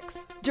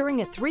postbiotics.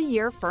 During a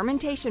 3-year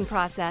fermentation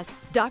process,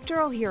 Dr.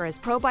 Ohhira's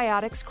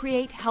probiotics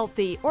create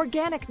healthy,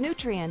 organic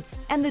nutrients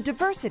and the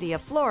diversity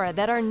of flora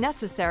that are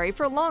necessary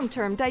for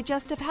long-term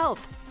digestive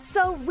health.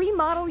 So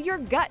remodel your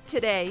gut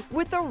today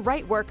with the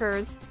right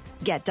workers.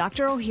 Get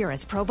Dr.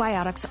 Ohhira's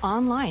probiotics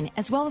online,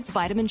 as well as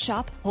Vitamin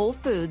Shop, Whole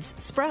Foods,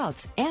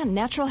 Sprouts, and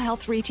natural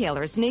health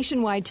retailers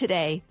nationwide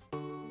today.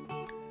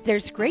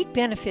 There's great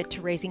benefit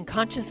to raising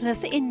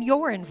consciousness in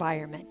your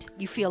environment.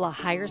 You feel a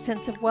higher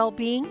sense of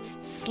well-being,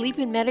 sleep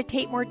and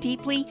meditate more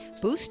deeply,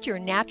 boost your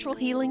natural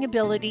healing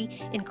ability,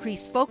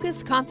 increase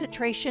focus,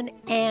 concentration,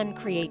 and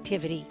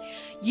creativity.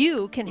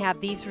 You can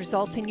have these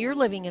results in your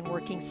living and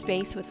working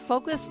space with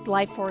Focused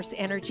Life Force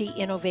Energy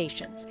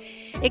Innovations.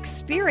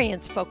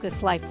 Experience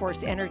Focused Life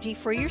Force Energy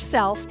for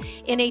yourself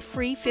in a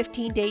free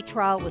 15-day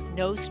trial with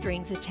no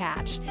strings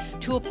attached.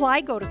 To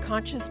apply, go to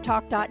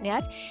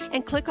ConsciousTalk.net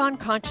and click on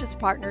Conscious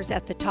Partners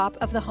at the top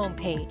of the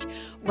homepage.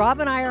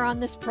 Rob and I are on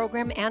this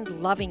program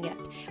and loving it.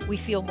 We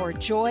feel more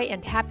joy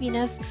and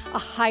happiness, a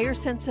higher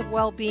sense of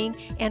well-being,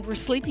 and we're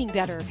sleeping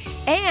better.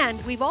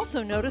 And we've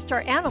also noticed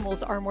our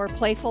animals are more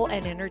playful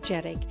and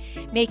energetic.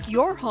 Make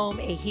your home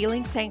a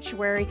healing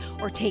sanctuary,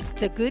 or take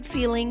the good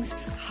feelings,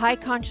 high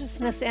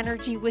consciousness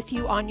energy with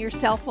you on your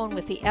cell phone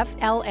with the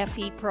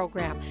FLFE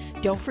program.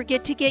 Don't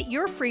forget to get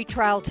your free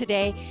trial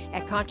today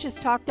at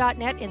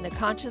ConsciousTalk.net in the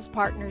Conscious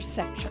Partners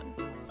section.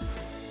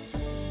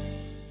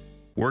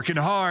 Working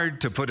hard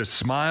to put a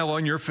smile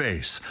on your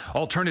face.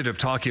 Alternative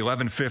Talk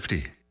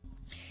 1150.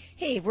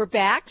 Hey, we're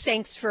back.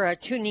 Thanks for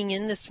tuning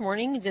in this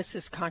morning. This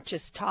is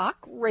Conscious Talk,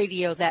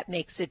 radio that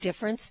makes a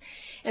difference.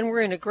 And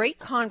we're in a great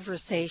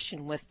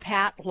conversation with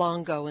Pat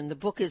Longo, and the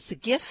book is The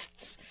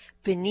Gifts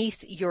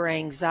Beneath Your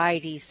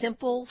Anxiety,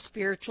 Simple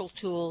Spiritual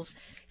Tools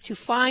to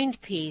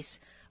Find Peace,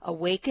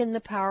 Awaken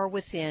the Power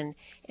Within,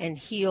 and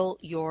Heal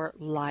Your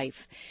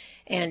Life.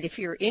 And if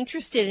you're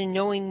interested in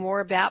knowing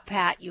more about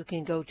Pat, you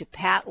can go to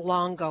Pat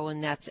Longo,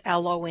 and that's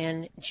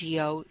LONGO.net.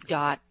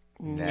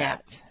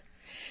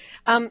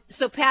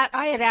 So, Pat,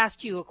 I had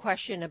asked you a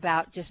question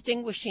about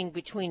distinguishing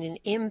between an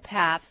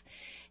empath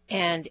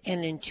and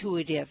an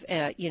intuitive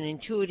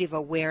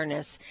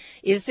awareness.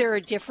 Is there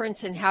a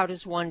difference, and how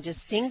does one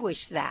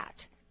distinguish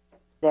that?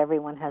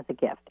 Everyone has a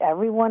gift.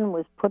 Everyone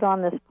was put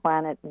on this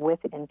planet with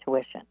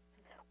intuition.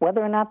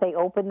 Whether or not they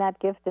open that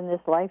gift in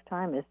this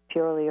lifetime is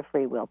purely a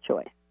free will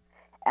choice.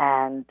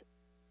 And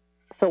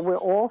so we're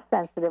all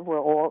sensitive, we're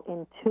all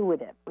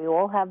intuitive. We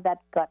all have that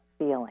gut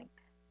feeling.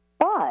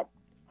 But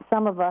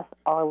some of us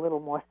are a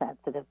little more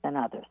sensitive than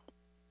others.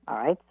 All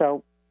right,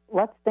 so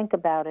let's think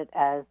about it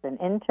as an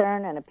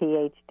intern and a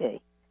PhD.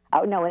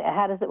 Oh, no,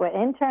 how does it work?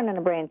 Intern and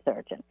a brain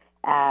surgeon,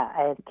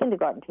 a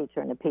kindergarten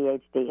teacher and a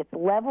PhD. It's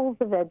levels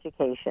of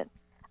education,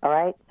 all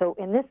right? So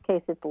in this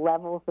case, it's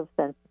levels of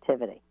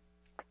sensitivity.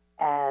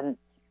 And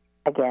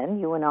again,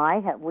 you and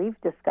I,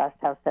 we've discussed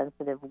how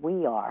sensitive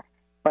we are,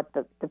 but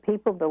the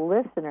people, the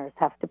listeners,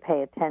 have to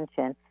pay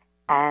attention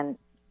and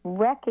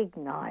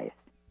recognize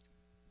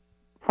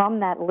from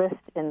that list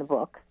in the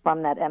book,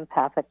 from that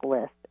empathic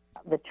list,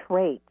 the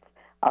traits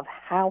of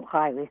how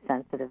highly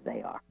sensitive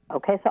they are.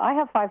 Okay, so I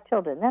have 5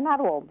 children. They're not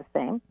all the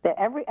same.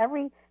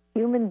 Every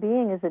human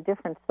being is a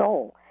different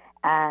soul,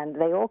 and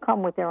they all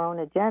come with their own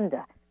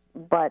agenda.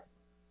 But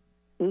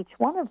each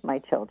one of my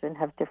children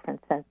have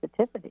different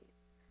sensitivities.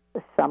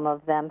 Some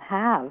of them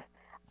have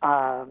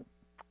the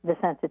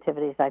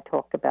sensitivities I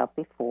talked about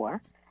before.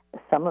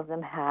 Some of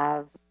them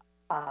have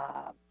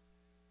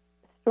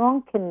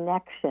strong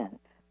connection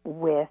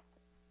with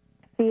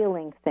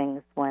feeling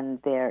things when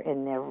they're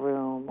in their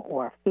room,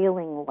 or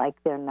feeling like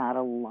they're not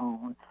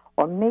alone,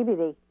 or maybe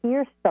they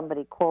hear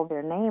somebody call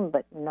their name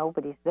but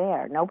nobody's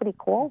there. Nobody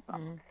calls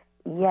them.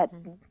 Yet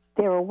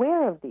they're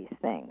aware of these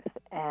things,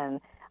 and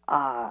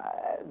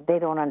they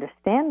don't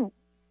understand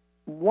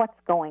what's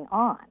going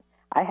on.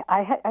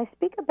 I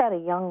speak about a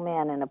young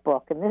man in the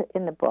book,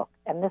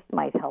 and this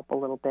might help a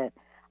little bit.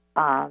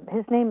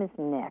 His name is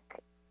Nick,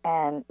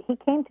 and he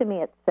came to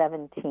me at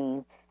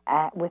 17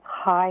 with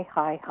high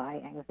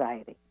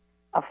anxiety.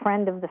 A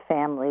friend of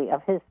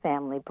his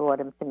family, brought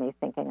him to me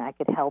thinking I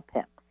could help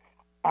him.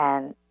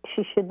 And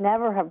she should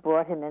never have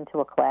brought him into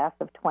a class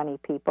of 20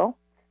 people,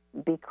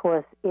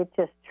 because it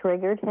just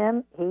triggered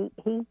him.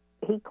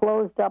 He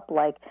closed up,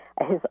 like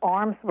his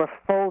arms were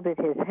folded,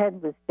 his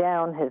head was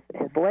down, his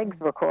legs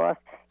were crossed.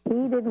 He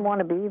didn't want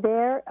to be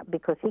there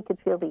because he could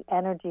feel the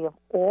energy of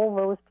all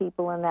those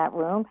people in that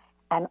room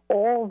and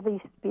all the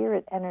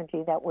spirit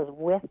energy that was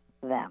with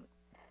them.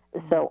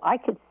 So I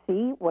could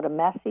see what a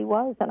mess he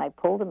was, and I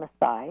pulled him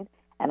aside,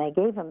 and I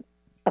gave him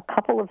a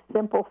couple of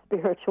simple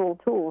spiritual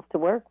tools to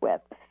work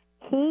with.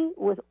 He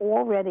was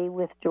already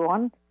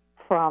withdrawn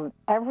from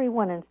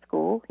everyone in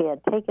school. He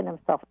had taken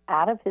himself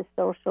out of his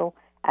social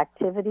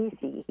activities.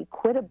 He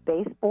quit a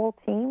baseball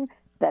team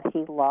that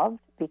he loved,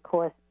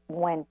 because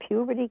when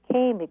puberty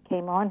came, it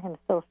came on him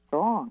so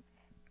strong.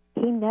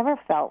 He never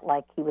felt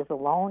like he was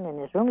alone in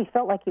his room. He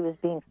felt like he was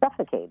being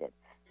suffocated,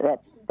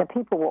 that the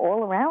people were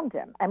all around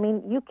him. I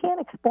mean, you can't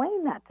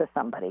explain that to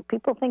somebody.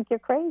 People think you're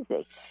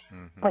crazy.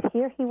 But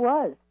here he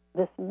was,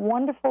 this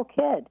wonderful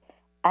kid,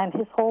 and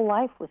his whole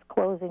life was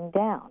closing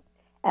down.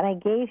 And I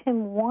gave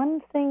him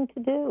one thing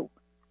to do.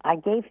 I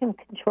gave him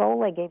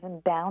control. I gave him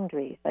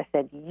boundaries. I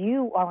said,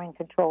 you are in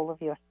control of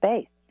your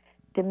space.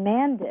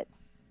 Demand it.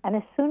 And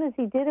as soon as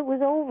he did, it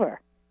was over.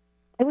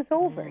 It was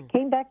over. He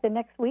came back the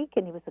next week,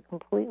 and he was a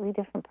completely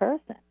different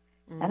person.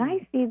 And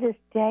I see this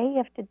day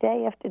after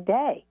day after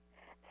day.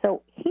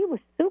 So he was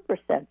super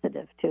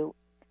sensitive to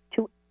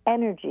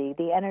energy,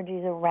 the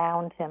energies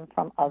around him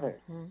from others.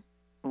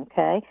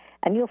 Okay?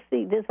 And you'll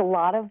see there's a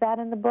lot of that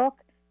in the book.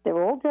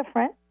 They're all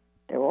different.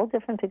 They're all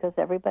different because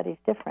everybody's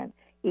different,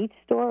 each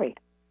story.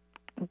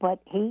 But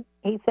he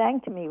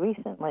thanked me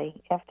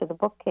recently after the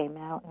book came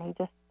out, and he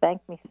just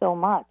thanked me so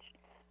much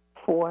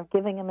for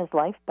giving him his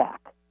life back.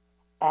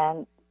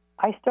 And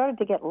I started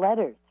to get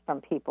letters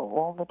from people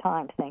all the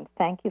time saying,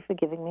 thank you for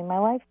giving me my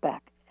life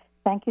back.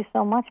 Thank you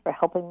so much for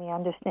helping me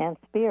understand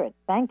spirit.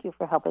 Thank you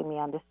for helping me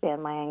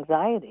understand my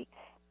anxiety.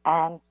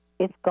 And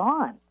it's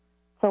gone.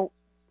 So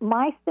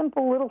my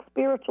simple little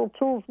spiritual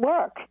tools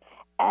work.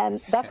 And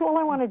that's all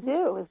I want to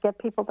do, is get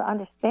people to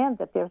understand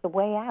that there's a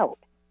way out.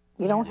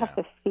 You don't have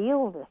to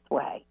feel this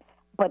way.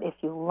 But if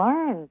you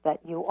learn that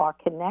you are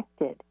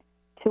connected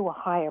to a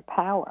higher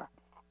power,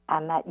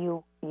 and that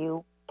you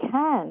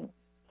can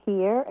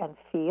hear and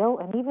feel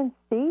and even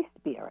see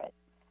spirit,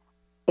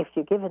 if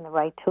you're given the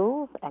right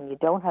tools and you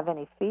don't have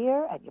any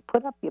fear and you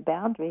put up your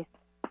boundaries,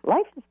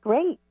 life is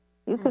great.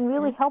 You can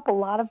really help a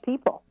lot of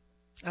people.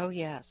 Oh,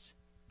 yes.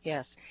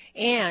 Yes.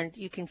 And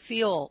you can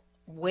feel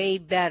way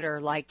better,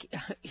 like,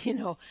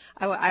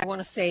 I want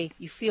to say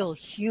you feel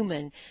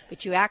human,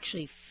 but you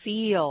actually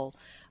feel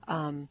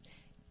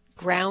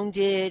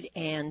grounded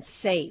and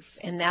safe.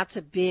 And that's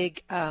a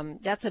big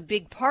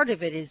part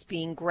of it, is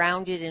being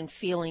grounded and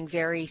feeling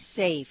very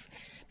safe,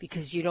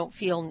 because you don't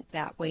feel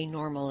that way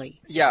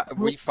normally. Yeah,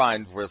 we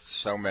find with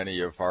so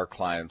many of our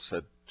clients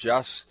that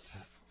just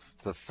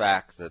the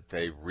fact that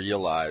they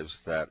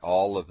realize that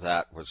all of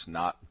that was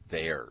not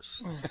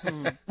theirs,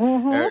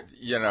 that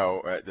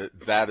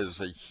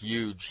is a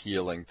huge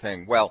healing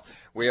thing. Well,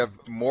 we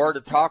have more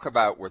to talk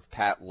about with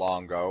Pat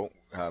Longo.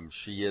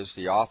 She is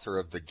the author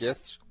of The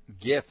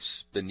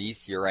Gifts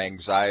Beneath Your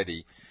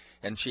Anxiety,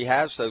 and she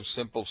has those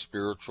simple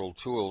spiritual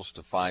tools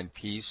to find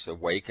peace,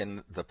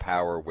 awaken the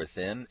power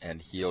within,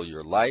 and heal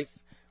your life.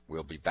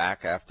 We'll be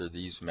back after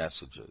these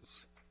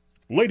messages.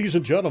 Ladies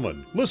and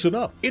gentlemen, listen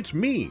up. It's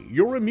me,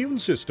 your immune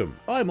system.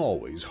 I'm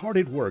always hard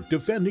at work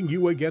defending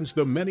you against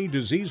the many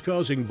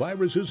disease-causing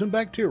viruses and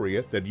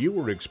bacteria that you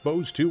are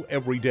exposed to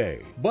every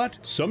day. But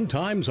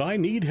sometimes I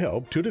need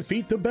help to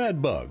defeat the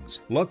bad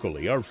bugs.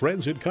 Luckily, our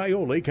friends at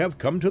Kyolic have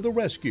come to the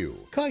rescue.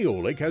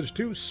 Kyolic has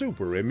 2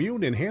 super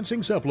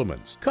immune-enhancing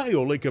supplements,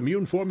 Kyolic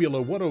Immune Formula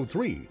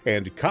 103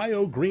 and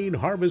Kyo Green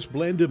Harvest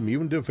Blend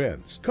Immune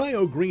Defense.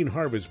 Kyo Green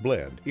Harvest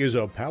Blend is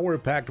a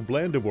power-packed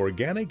blend of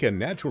organic and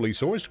naturally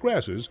sourced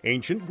grasses,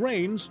 ancient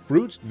grains,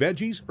 fruits,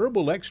 veggies,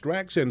 herbal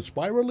extracts, and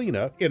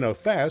spirulina in a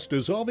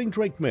fast-dissolving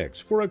drink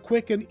mix for a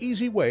quick and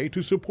easy way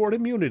to support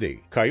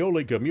immunity.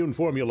 Kyolic Immune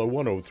Formula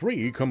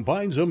 103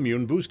 combines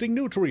immune-boosting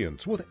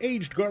nutrients with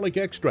aged garlic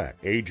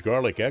extract. Aged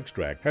garlic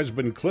extract has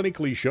been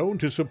clinically shown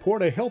to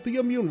support a healthy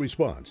immune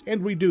response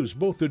and reduce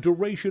both the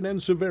duration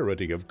and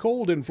severity of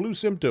cold and flu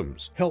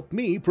symptoms. Help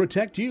me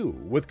protect you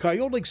with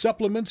Kyolic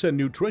supplements and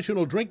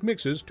nutritional drink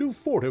mixes to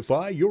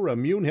fortify your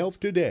immune health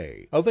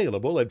today.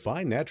 Available at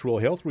fine natural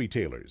health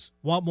retailers.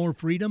 Want more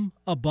freedom,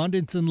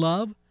 abundance, and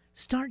love?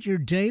 Start your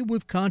day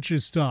with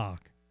Conscious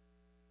Talk.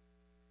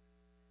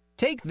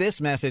 Take this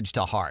message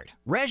to heart.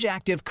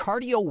 RegActive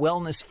Cardio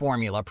Wellness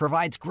Formula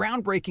provides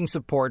groundbreaking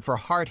support for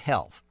heart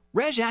health.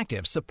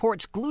 RegActive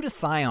supports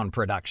glutathione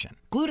production.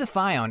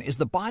 Glutathione is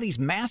the body's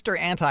master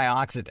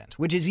antioxidant,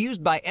 which is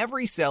used by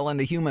every cell in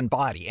the human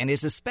body and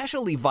is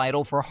especially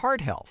vital for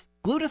heart health.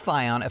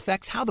 Glutathione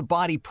affects how the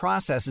body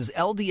processes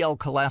LDL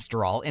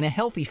cholesterol in a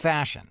healthy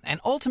fashion and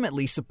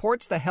ultimately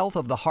supports the health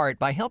of the heart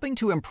by helping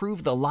to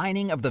improve the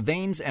lining of the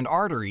veins and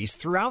arteries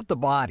throughout the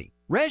body.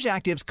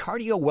 RegActive's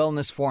Cardio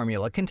Wellness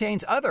Formula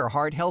contains other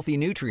heart-healthy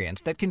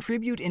nutrients that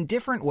contribute in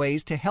different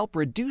ways to help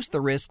reduce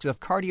the risks of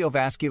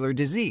cardiovascular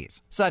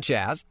disease, such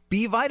as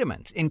B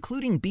vitamins,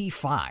 including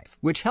B5,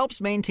 which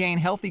helps maintain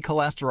healthy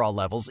cholesterol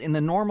levels in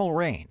the normal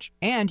range,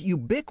 and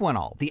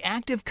ubiquinol, the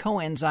active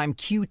coenzyme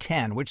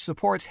Q10, which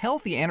supports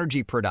healthy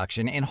energy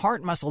production in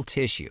heart muscle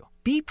tissue.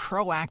 Be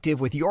proactive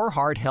with your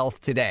heart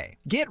health today.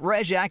 Get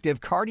RegActive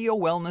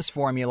Cardio Wellness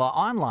Formula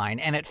online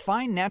and at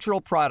fine natural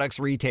products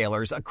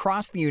retailers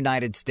across the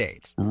United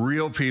States.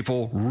 Real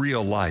people,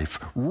 real life,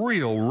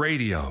 real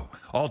radio.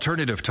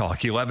 Alternative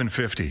Talk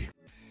 1150.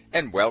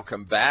 And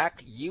welcome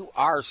back. You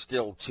are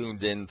still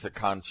tuned in to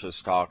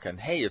Conscious Talk. And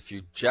hey, if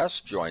you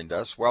just joined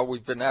us, well,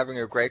 we've been having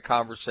a great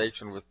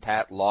conversation with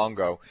Pat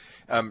Longo.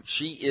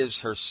 She is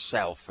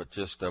herself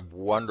just a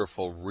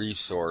wonderful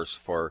resource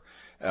for,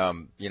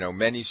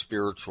 many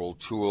spiritual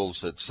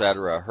tools,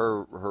 etc.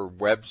 Her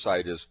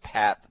website is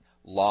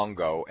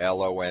patlongo,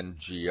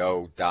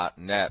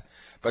 LONGO.net.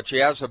 But she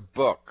has a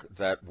book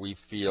that we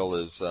feel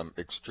is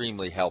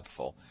extremely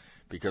helpful,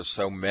 because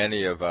so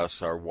many of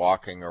us are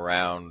walking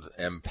around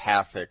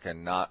empathic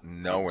and not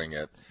knowing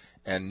it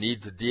and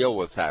need to deal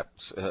with that.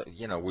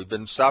 We've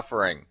been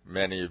suffering,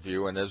 many of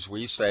you, and as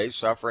we say,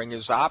 suffering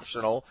is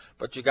optional,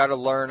 but you got to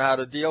learn how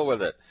to deal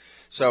with it.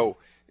 So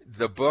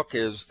the book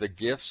is The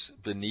Gifts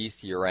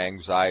Beneath Your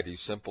Anxiety,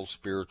 Simple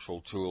Spiritual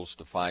Tools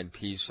to Find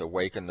Peace,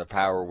 Awaken the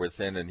Power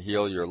Within, and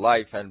Heal Your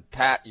Life. And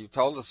Pat, you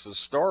told us a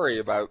story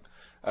about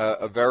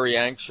a very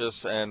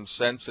anxious and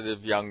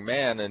sensitive young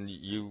man, and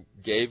you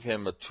gave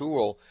him a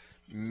tool.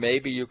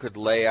 Maybe you could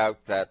lay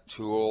out that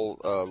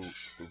tool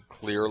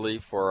clearly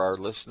for our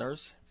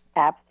listeners?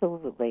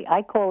 Absolutely.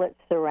 I call it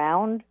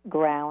surround,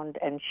 ground,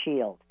 and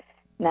shield.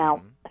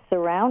 Now,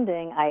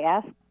 surrounding, I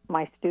ask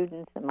my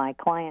students and my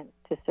clients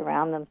to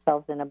surround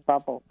themselves in a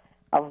bubble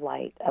of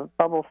light, a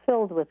bubble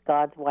filled with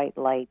God's white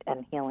light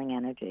and healing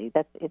energy.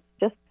 It's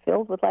just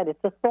filled with light.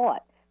 It's a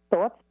thought.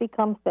 Thoughts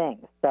become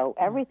things. So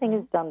everything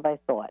is done by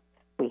thought.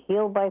 We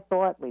heal by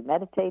thought. We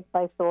meditate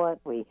by thought.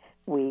 We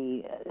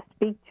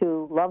speak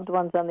to loved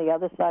ones on the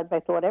other side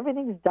by thought.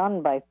 Everything's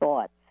done by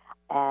thought.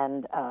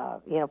 And,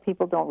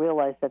 people don't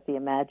realize that the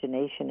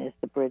imagination is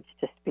the bridge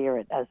to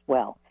spirit as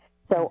well.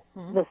 So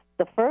the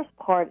first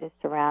part is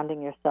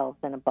surrounding yourselves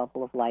in a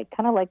bubble of light,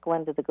 kind of like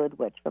Glinda the Good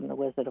Witch from The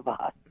Wizard of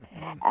Oz.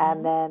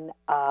 And then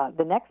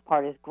the next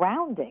part is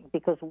grounding,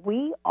 because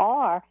we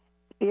are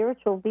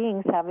spiritual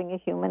beings having a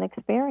human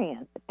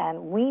experience,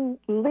 and we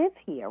live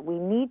here. We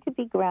need to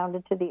be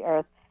grounded to the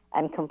earth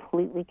and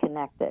completely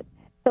connected.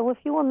 So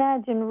if you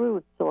imagine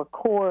roots or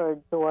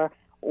cords or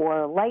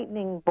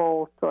lightning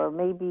bolts or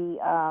maybe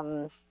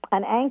an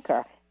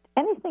anchor,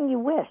 anything you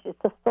wish,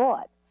 it's a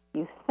thought.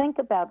 You think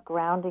about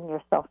grounding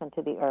yourself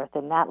into the earth,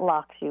 and that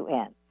locks you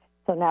in.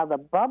 So now the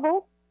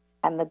bubble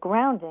and the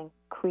grounding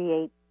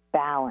create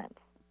balance.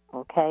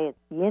 Okay, it's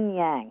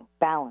yin-yang,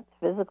 balance,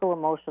 physical,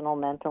 emotional,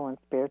 mental, and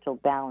spiritual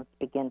balance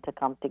begin to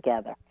come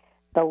together.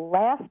 The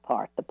last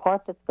part, the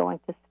part that's going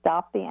to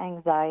stop the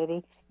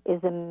anxiety,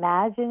 is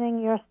imagining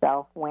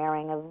yourself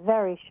wearing a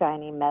very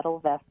shiny metal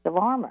vest of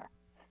armor.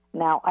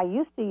 Now, I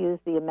used to use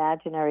the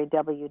imaginary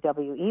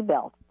WWE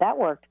belt. That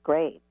worked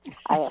great.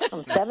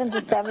 From 7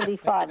 to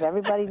 75,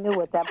 everybody knew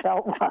what that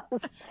belt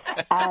was.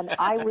 And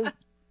I was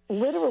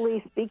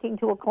literally speaking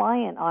to a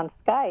client on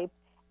Skype,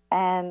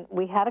 and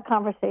we had a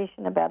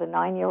conversation about a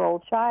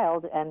 9-year-old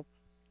child, and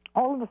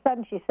all of a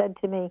sudden she said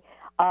to me,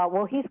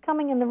 well, he's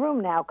coming in the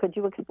room now. Could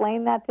you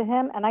explain that to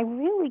him? And I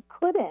really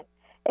couldn't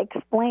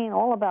explain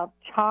all about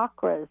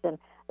chakras. And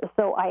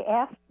so I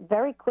asked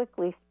very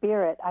quickly,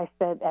 Spirit, I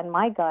said, and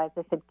my guides,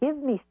 I said, give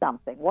me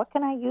something. What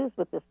can I use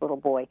with this little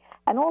boy?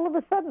 And all of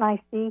a sudden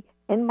I see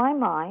in my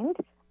mind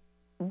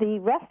the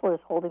wrestlers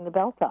holding the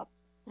belt up.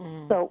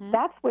 So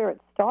that's where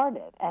it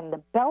started. And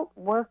the belt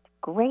worked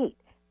great.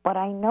 But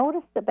I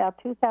noticed about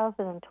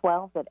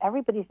 2012 that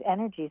everybody's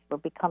energies were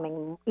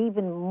becoming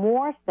even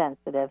more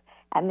sensitive,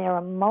 and their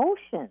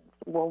emotions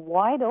were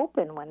wide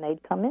open when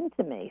they'd come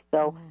into me.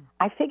 So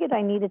I figured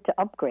I needed to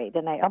upgrade,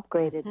 and I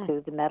upgraded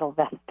to the metal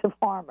vest of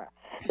armor.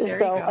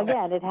 So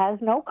again, it has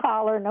no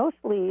collar, no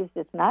sleeves.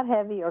 It's not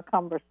heavy or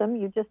cumbersome.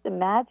 You just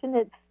imagine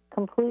it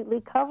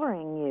completely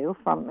covering you.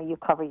 You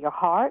cover your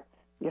heart,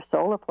 your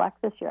solar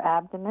plexus, your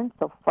abdomen,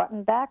 so front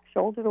and back,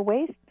 shoulder to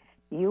waist.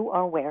 You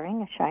are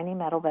wearing a shiny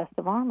metal vest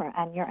of armor,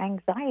 and your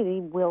anxiety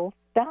will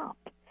stop.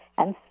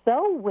 And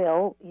so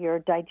will your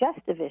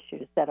digestive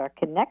issues that are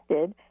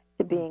connected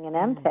to being an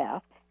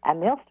empath,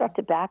 and they'll start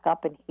to back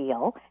up and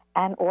heal.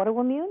 And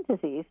autoimmune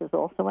disease is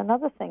also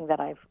another thing that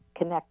I've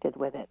connected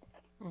with it.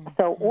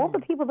 So all the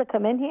people that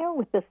come in here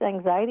with this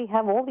anxiety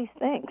have all these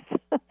things.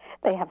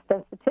 They have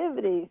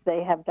sensitivities,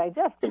 they have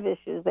digestive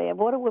issues, they have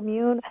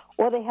autoimmune,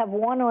 or they have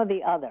one or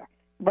the other.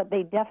 But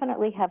they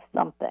definitely have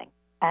something.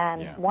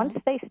 And once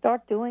they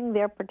start doing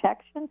their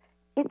protection,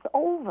 it's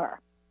over.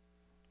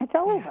 It's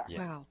over.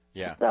 Wow.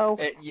 Yeah. So,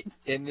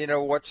 and you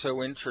know what's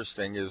so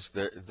interesting is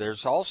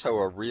there's also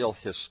a real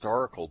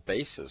historical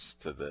basis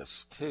to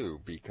this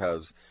too,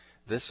 because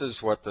this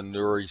is what the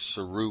Nuri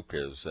Swarup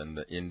is in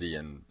the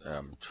Indian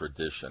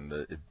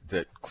tradition.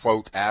 The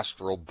quote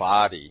astral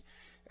body.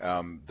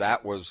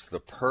 That was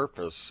the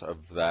purpose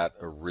of that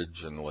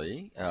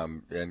originally,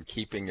 and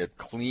keeping it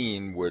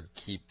clean would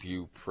keep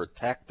you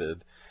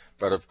protected.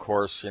 But of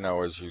course, you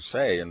know, as you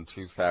say, in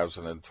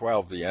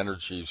 2012, the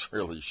energy's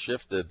really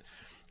shifted,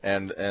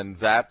 and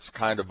that's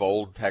kind of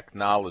old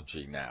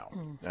technology now.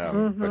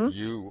 But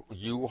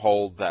you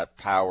hold that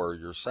power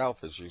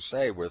yourself, as you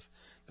say, with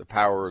the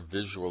power of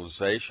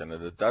visualization,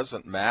 and it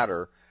doesn't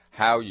matter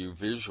how you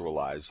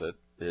visualize it.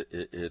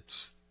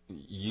 It's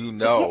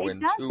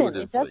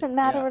intuitively. It doesn't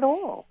matter at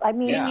all. I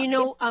mean, and you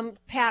know,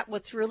 Pat,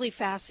 what's really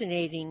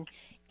fascinating.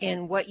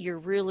 And what you're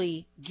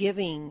really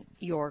giving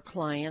your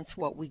clients,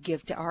 what we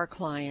give to our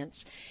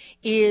clients,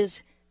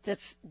 is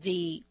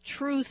the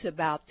truth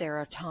about their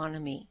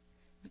autonomy.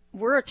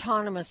 We're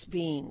autonomous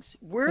beings.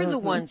 We're the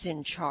ones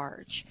in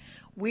charge.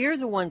 We're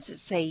the ones that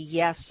say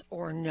yes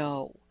or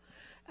no.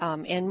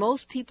 And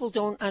most people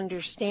don't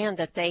understand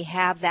that they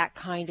have that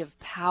kind of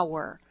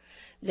power,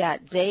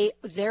 that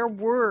their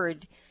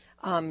word,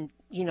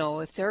 you know,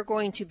 if they're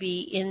going to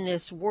be in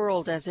this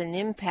world as an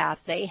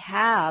empath, they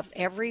have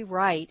every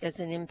right as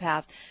an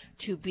empath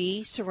to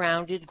be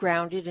surrounded,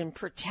 grounded, and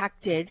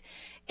protected.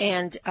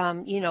 And,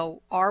 you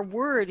know, our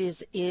word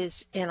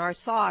is and our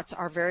thoughts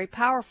are very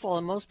powerful.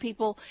 And most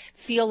people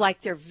feel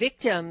like they're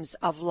victims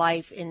of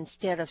life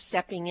instead of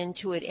stepping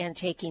into it and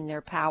taking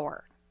their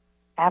power.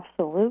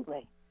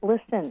 Absolutely.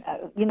 Listen,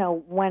 you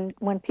know,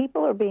 when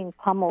people are being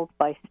pummeled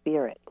by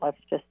spirit, let's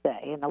just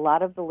say, and a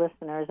lot of the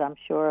listeners, I'm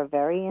sure, are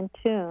very in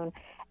tune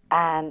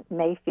and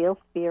may feel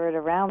spirit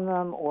around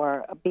them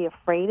or be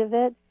afraid of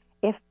it,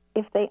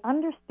 if they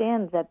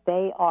understand that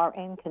they are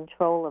in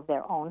control of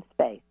their own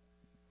space,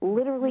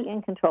 literally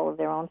in control of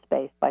their own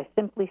space, by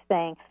simply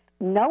saying,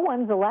 no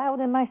one's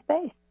allowed in my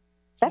space.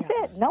 That's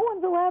it. No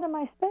one's allowed in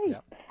my space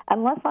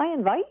unless I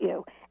invite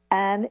you.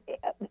 And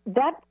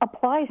that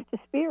applies to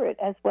spirit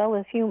as well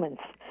as humans.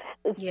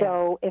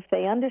 So if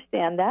they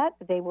understand that,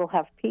 they will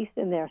have peace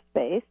in their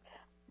space.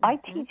 I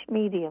teach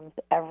mediums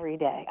every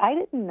day. I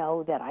didn't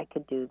know that I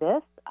could do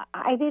this.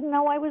 I didn't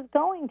know I was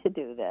going to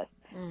do this.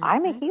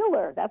 I'm a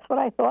healer. That's what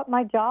I thought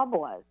my job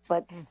was.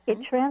 But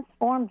it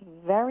transformed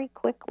very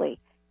quickly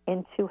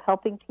into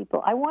helping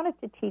people. I wanted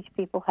to teach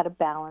people how to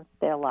balance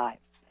their lives.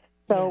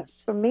 So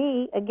for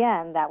me,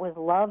 again, that was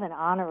love and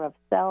honor of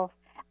self,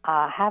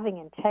 having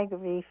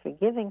integrity,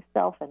 forgiving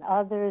self and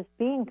others,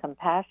 being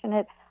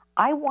compassionate.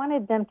 I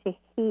wanted them to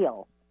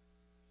heal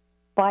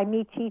by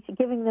me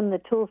giving them the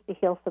tools to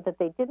heal so that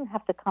they didn't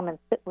have to come and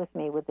sit with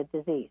me with the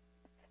disease.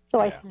 So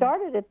I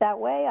started it that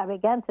way. I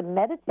began to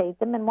meditate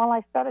them, and while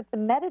I started to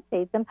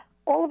meditate them,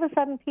 all of a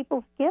sudden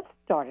people's gifts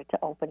started to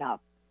open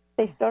up.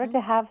 They started to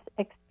have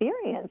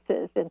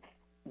experiences, and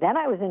then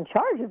I was in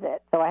charge of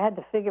it, so I had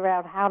to figure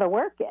out how to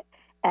work it.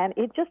 And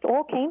it just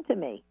all came to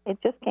me. It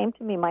just came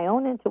to me. My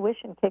own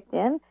intuition kicked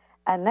in,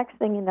 and next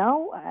thing you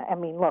know, I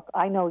mean, look,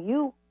 I know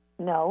you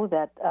know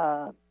that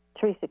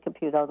Teresa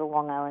Caputo, the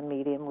Long Island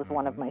medium, was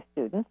one of my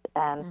students,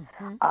 and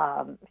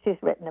she's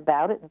written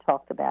about it and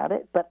talked about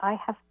it. But I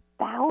have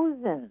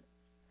thousands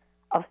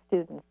of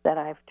students that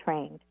I've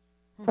trained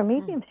for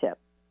mediumship,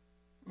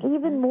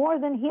 even more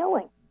than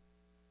healing.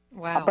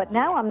 Wow. But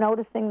now I'm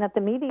noticing that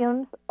the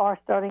mediums are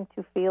starting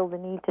to feel the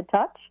need to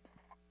touch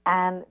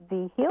And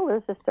the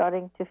healers are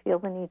starting to feel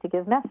the need to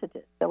give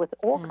messages. So it's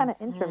all kind of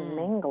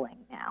intermingling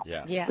now.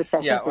 Yeah.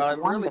 Well,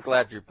 I'm really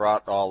glad you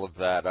brought all of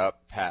that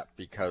up, Pat,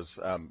 because,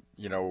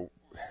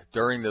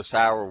 during this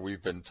hour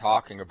we've been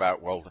talking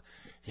about,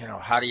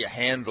 how do you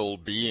handle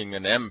being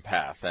an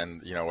empath?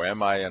 And,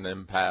 am I an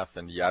empath?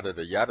 And yada,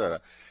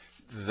 yada.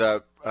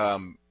 The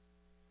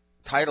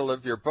title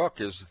of your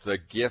book is The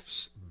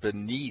Gifts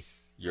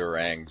Beneath Your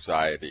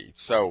Anxiety.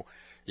 So,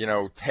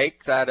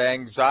 take that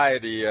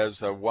anxiety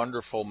as a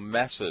wonderful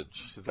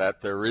message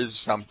that there is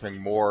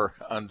something more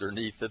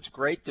underneath. It's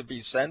great to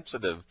be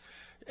sensitive,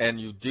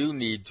 and you do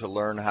need to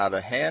learn how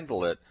to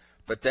handle it,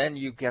 but then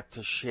you get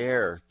to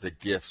share the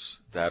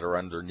gifts that are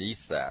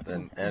underneath that.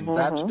 And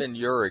that's been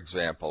your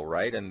example,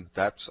 right? And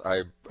that's,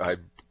 I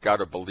got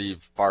to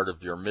believe, part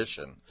of your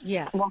mission.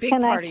 Yeah, well, big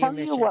can part I of tell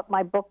your you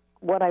mission.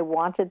 what I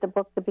wanted the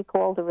book to be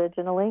called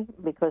originally?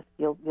 Because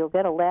you'll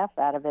get a laugh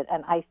out of it.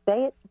 And I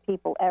say it to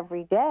people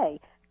every day.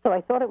 So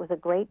I thought it was a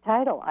great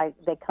title.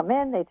 They come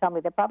in, they tell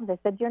me their problems. They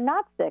said, "You're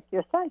not sick,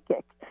 you're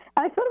psychic." And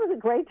I thought it was a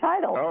great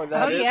title. Oh,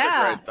 that is a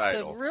great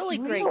title. It's a really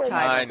great Really?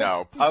 title. I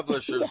know.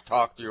 Publishers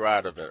talked you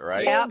out of it,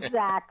 right? Yeah.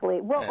 Exactly.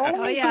 Well,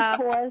 only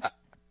because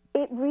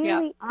it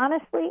really,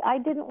 honestly, I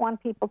didn't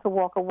want people to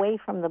walk away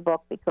from the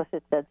book because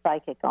it said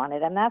psychic on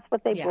it. And that's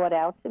what they brought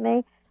out to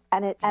me.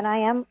 And I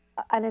am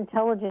an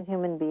intelligent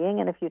human being.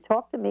 And if you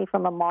talk to me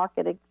from a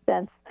marketing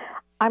sense,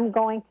 I'm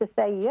going to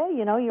say,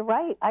 you're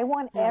right. I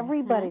want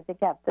everybody to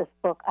get this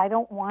book. I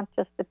don't want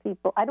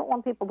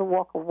people to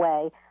walk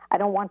away. I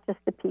don't want just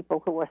the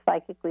people who are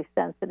psychically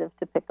sensitive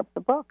to pick up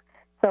the book.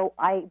 So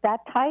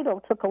that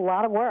title took a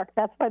lot of work.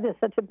 That's why there's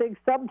such a big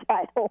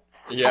subtitle.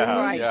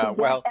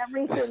 Well,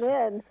 everything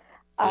in.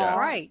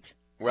 Right.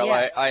 Well,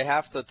 I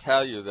have to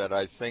tell you that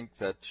I think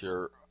that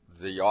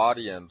the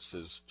audience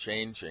is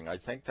changing. I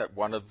think that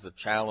one of the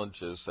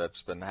challenges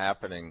that's been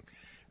happening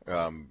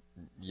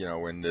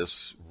in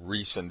this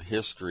recent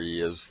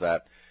history is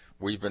that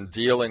we've been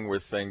dealing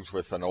with things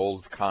with an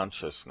old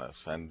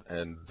consciousness,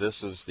 and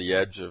this is the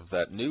edge of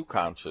that new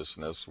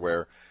consciousness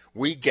where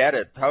we get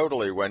it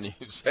totally when you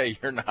say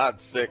you're not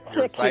sick,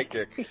 you're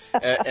psychic.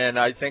 And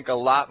I think a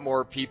lot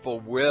more people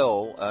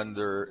will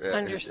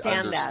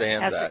understand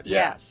that.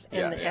 Yes.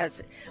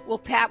 Well,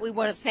 Pat, we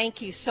want to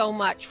thank you so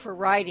much for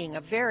writing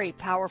a very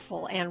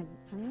powerful and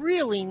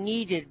really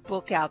needed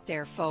book out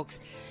there, folks.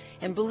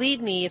 And believe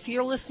me, if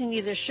you're listening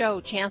to the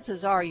show,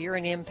 chances are you're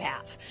an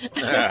empath.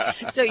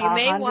 So you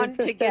may 100%. Want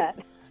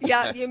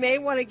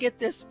to get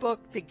this book,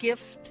 The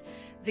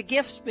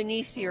Gifts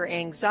Beneath Your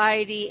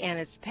Anxiety, and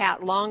it's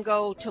Pat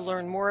Longo. To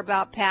learn more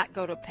about Pat,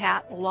 go to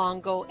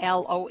patlongo,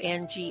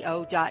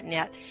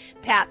 LONGO.net.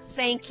 Pat,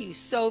 thank you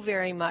so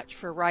very much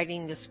for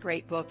writing this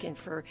great book and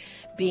for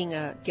being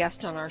a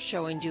guest on our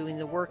show and doing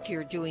the work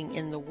you're doing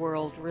in the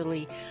world.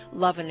 Really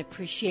love and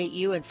appreciate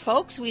you. And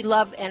folks, we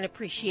love and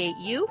appreciate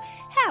you.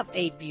 Have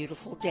a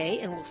beautiful day,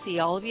 and we'll see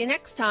all of you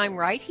next time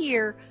right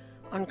here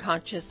on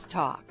Conscious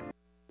Talk.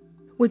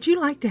 Would you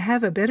like to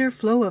have a better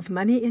flow of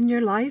money in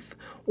your life?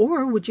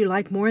 Or would you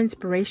like more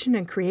inspiration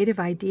and creative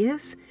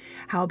ideas?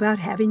 How about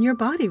having your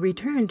body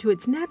return to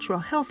its natural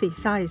healthy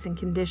size and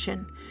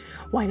condition?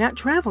 Why not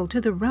travel to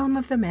the realm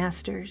of the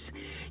masters?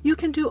 You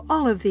can do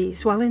all of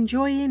these while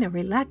enjoying a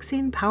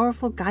relaxing,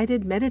 powerful,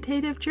 guided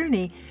meditative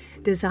journey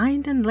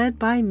designed and led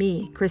by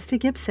me, Krista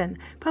Gibson,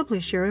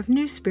 publisher of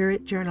New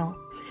Spirit Journal.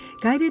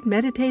 Guided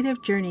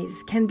meditative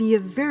journeys can be a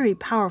very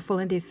powerful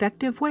and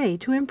effective way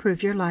to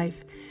improve your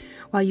life.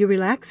 While you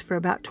relax for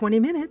about 20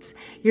 minutes,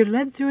 you're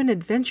led through an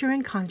adventure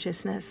in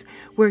consciousness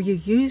where you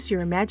use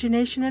your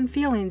imagination and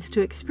feelings to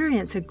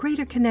experience a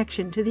greater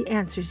connection to the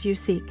answers you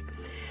seek.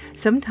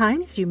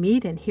 Sometimes you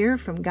meet and hear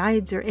from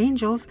guides or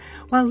angels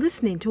while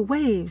listening to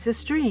waves, a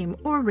stream,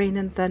 or rain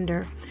and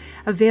thunder.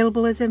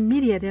 Available as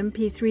immediate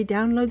MP3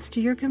 downloads to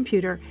your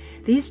computer,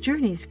 these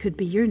journeys could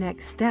be your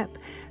next step.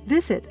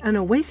 Visit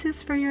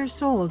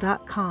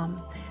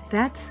anoasisforyoursoul.com.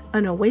 That's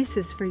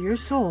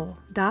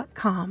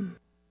anoasisforyoursoul.com.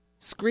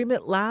 Scream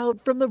it loud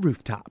from the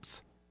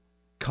rooftops.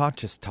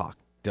 Conscious Talk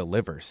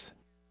delivers.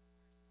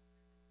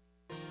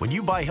 When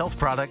you buy health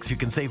products, you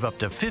can save up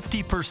to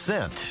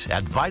 50%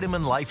 at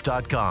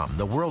VitaminLife.com,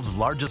 the world's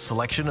largest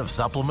selection of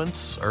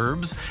supplements,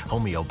 herbs,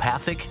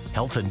 homeopathic,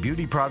 health and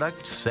beauty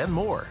products, and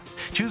more.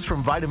 Choose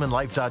from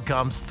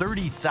VitaminLife.com's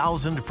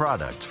 30,000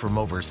 products from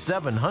over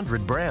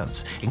 700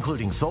 brands,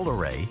 including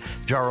Solaray,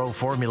 Jarrow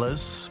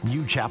Formulas,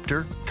 New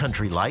Chapter,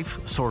 Country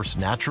Life, Source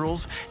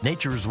Naturals,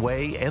 Nature's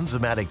Way,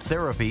 Enzymatic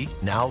Therapy,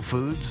 Now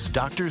Foods,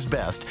 Doctor's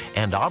Best,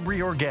 and Aubrey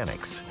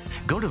Organics.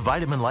 Go to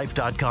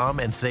VitaminLife.com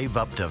and save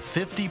up to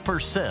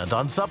 50%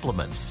 on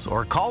supplements,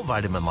 or call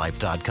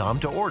VitaminLife.com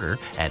to order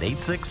at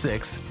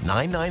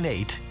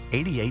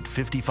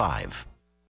 866-998-8855.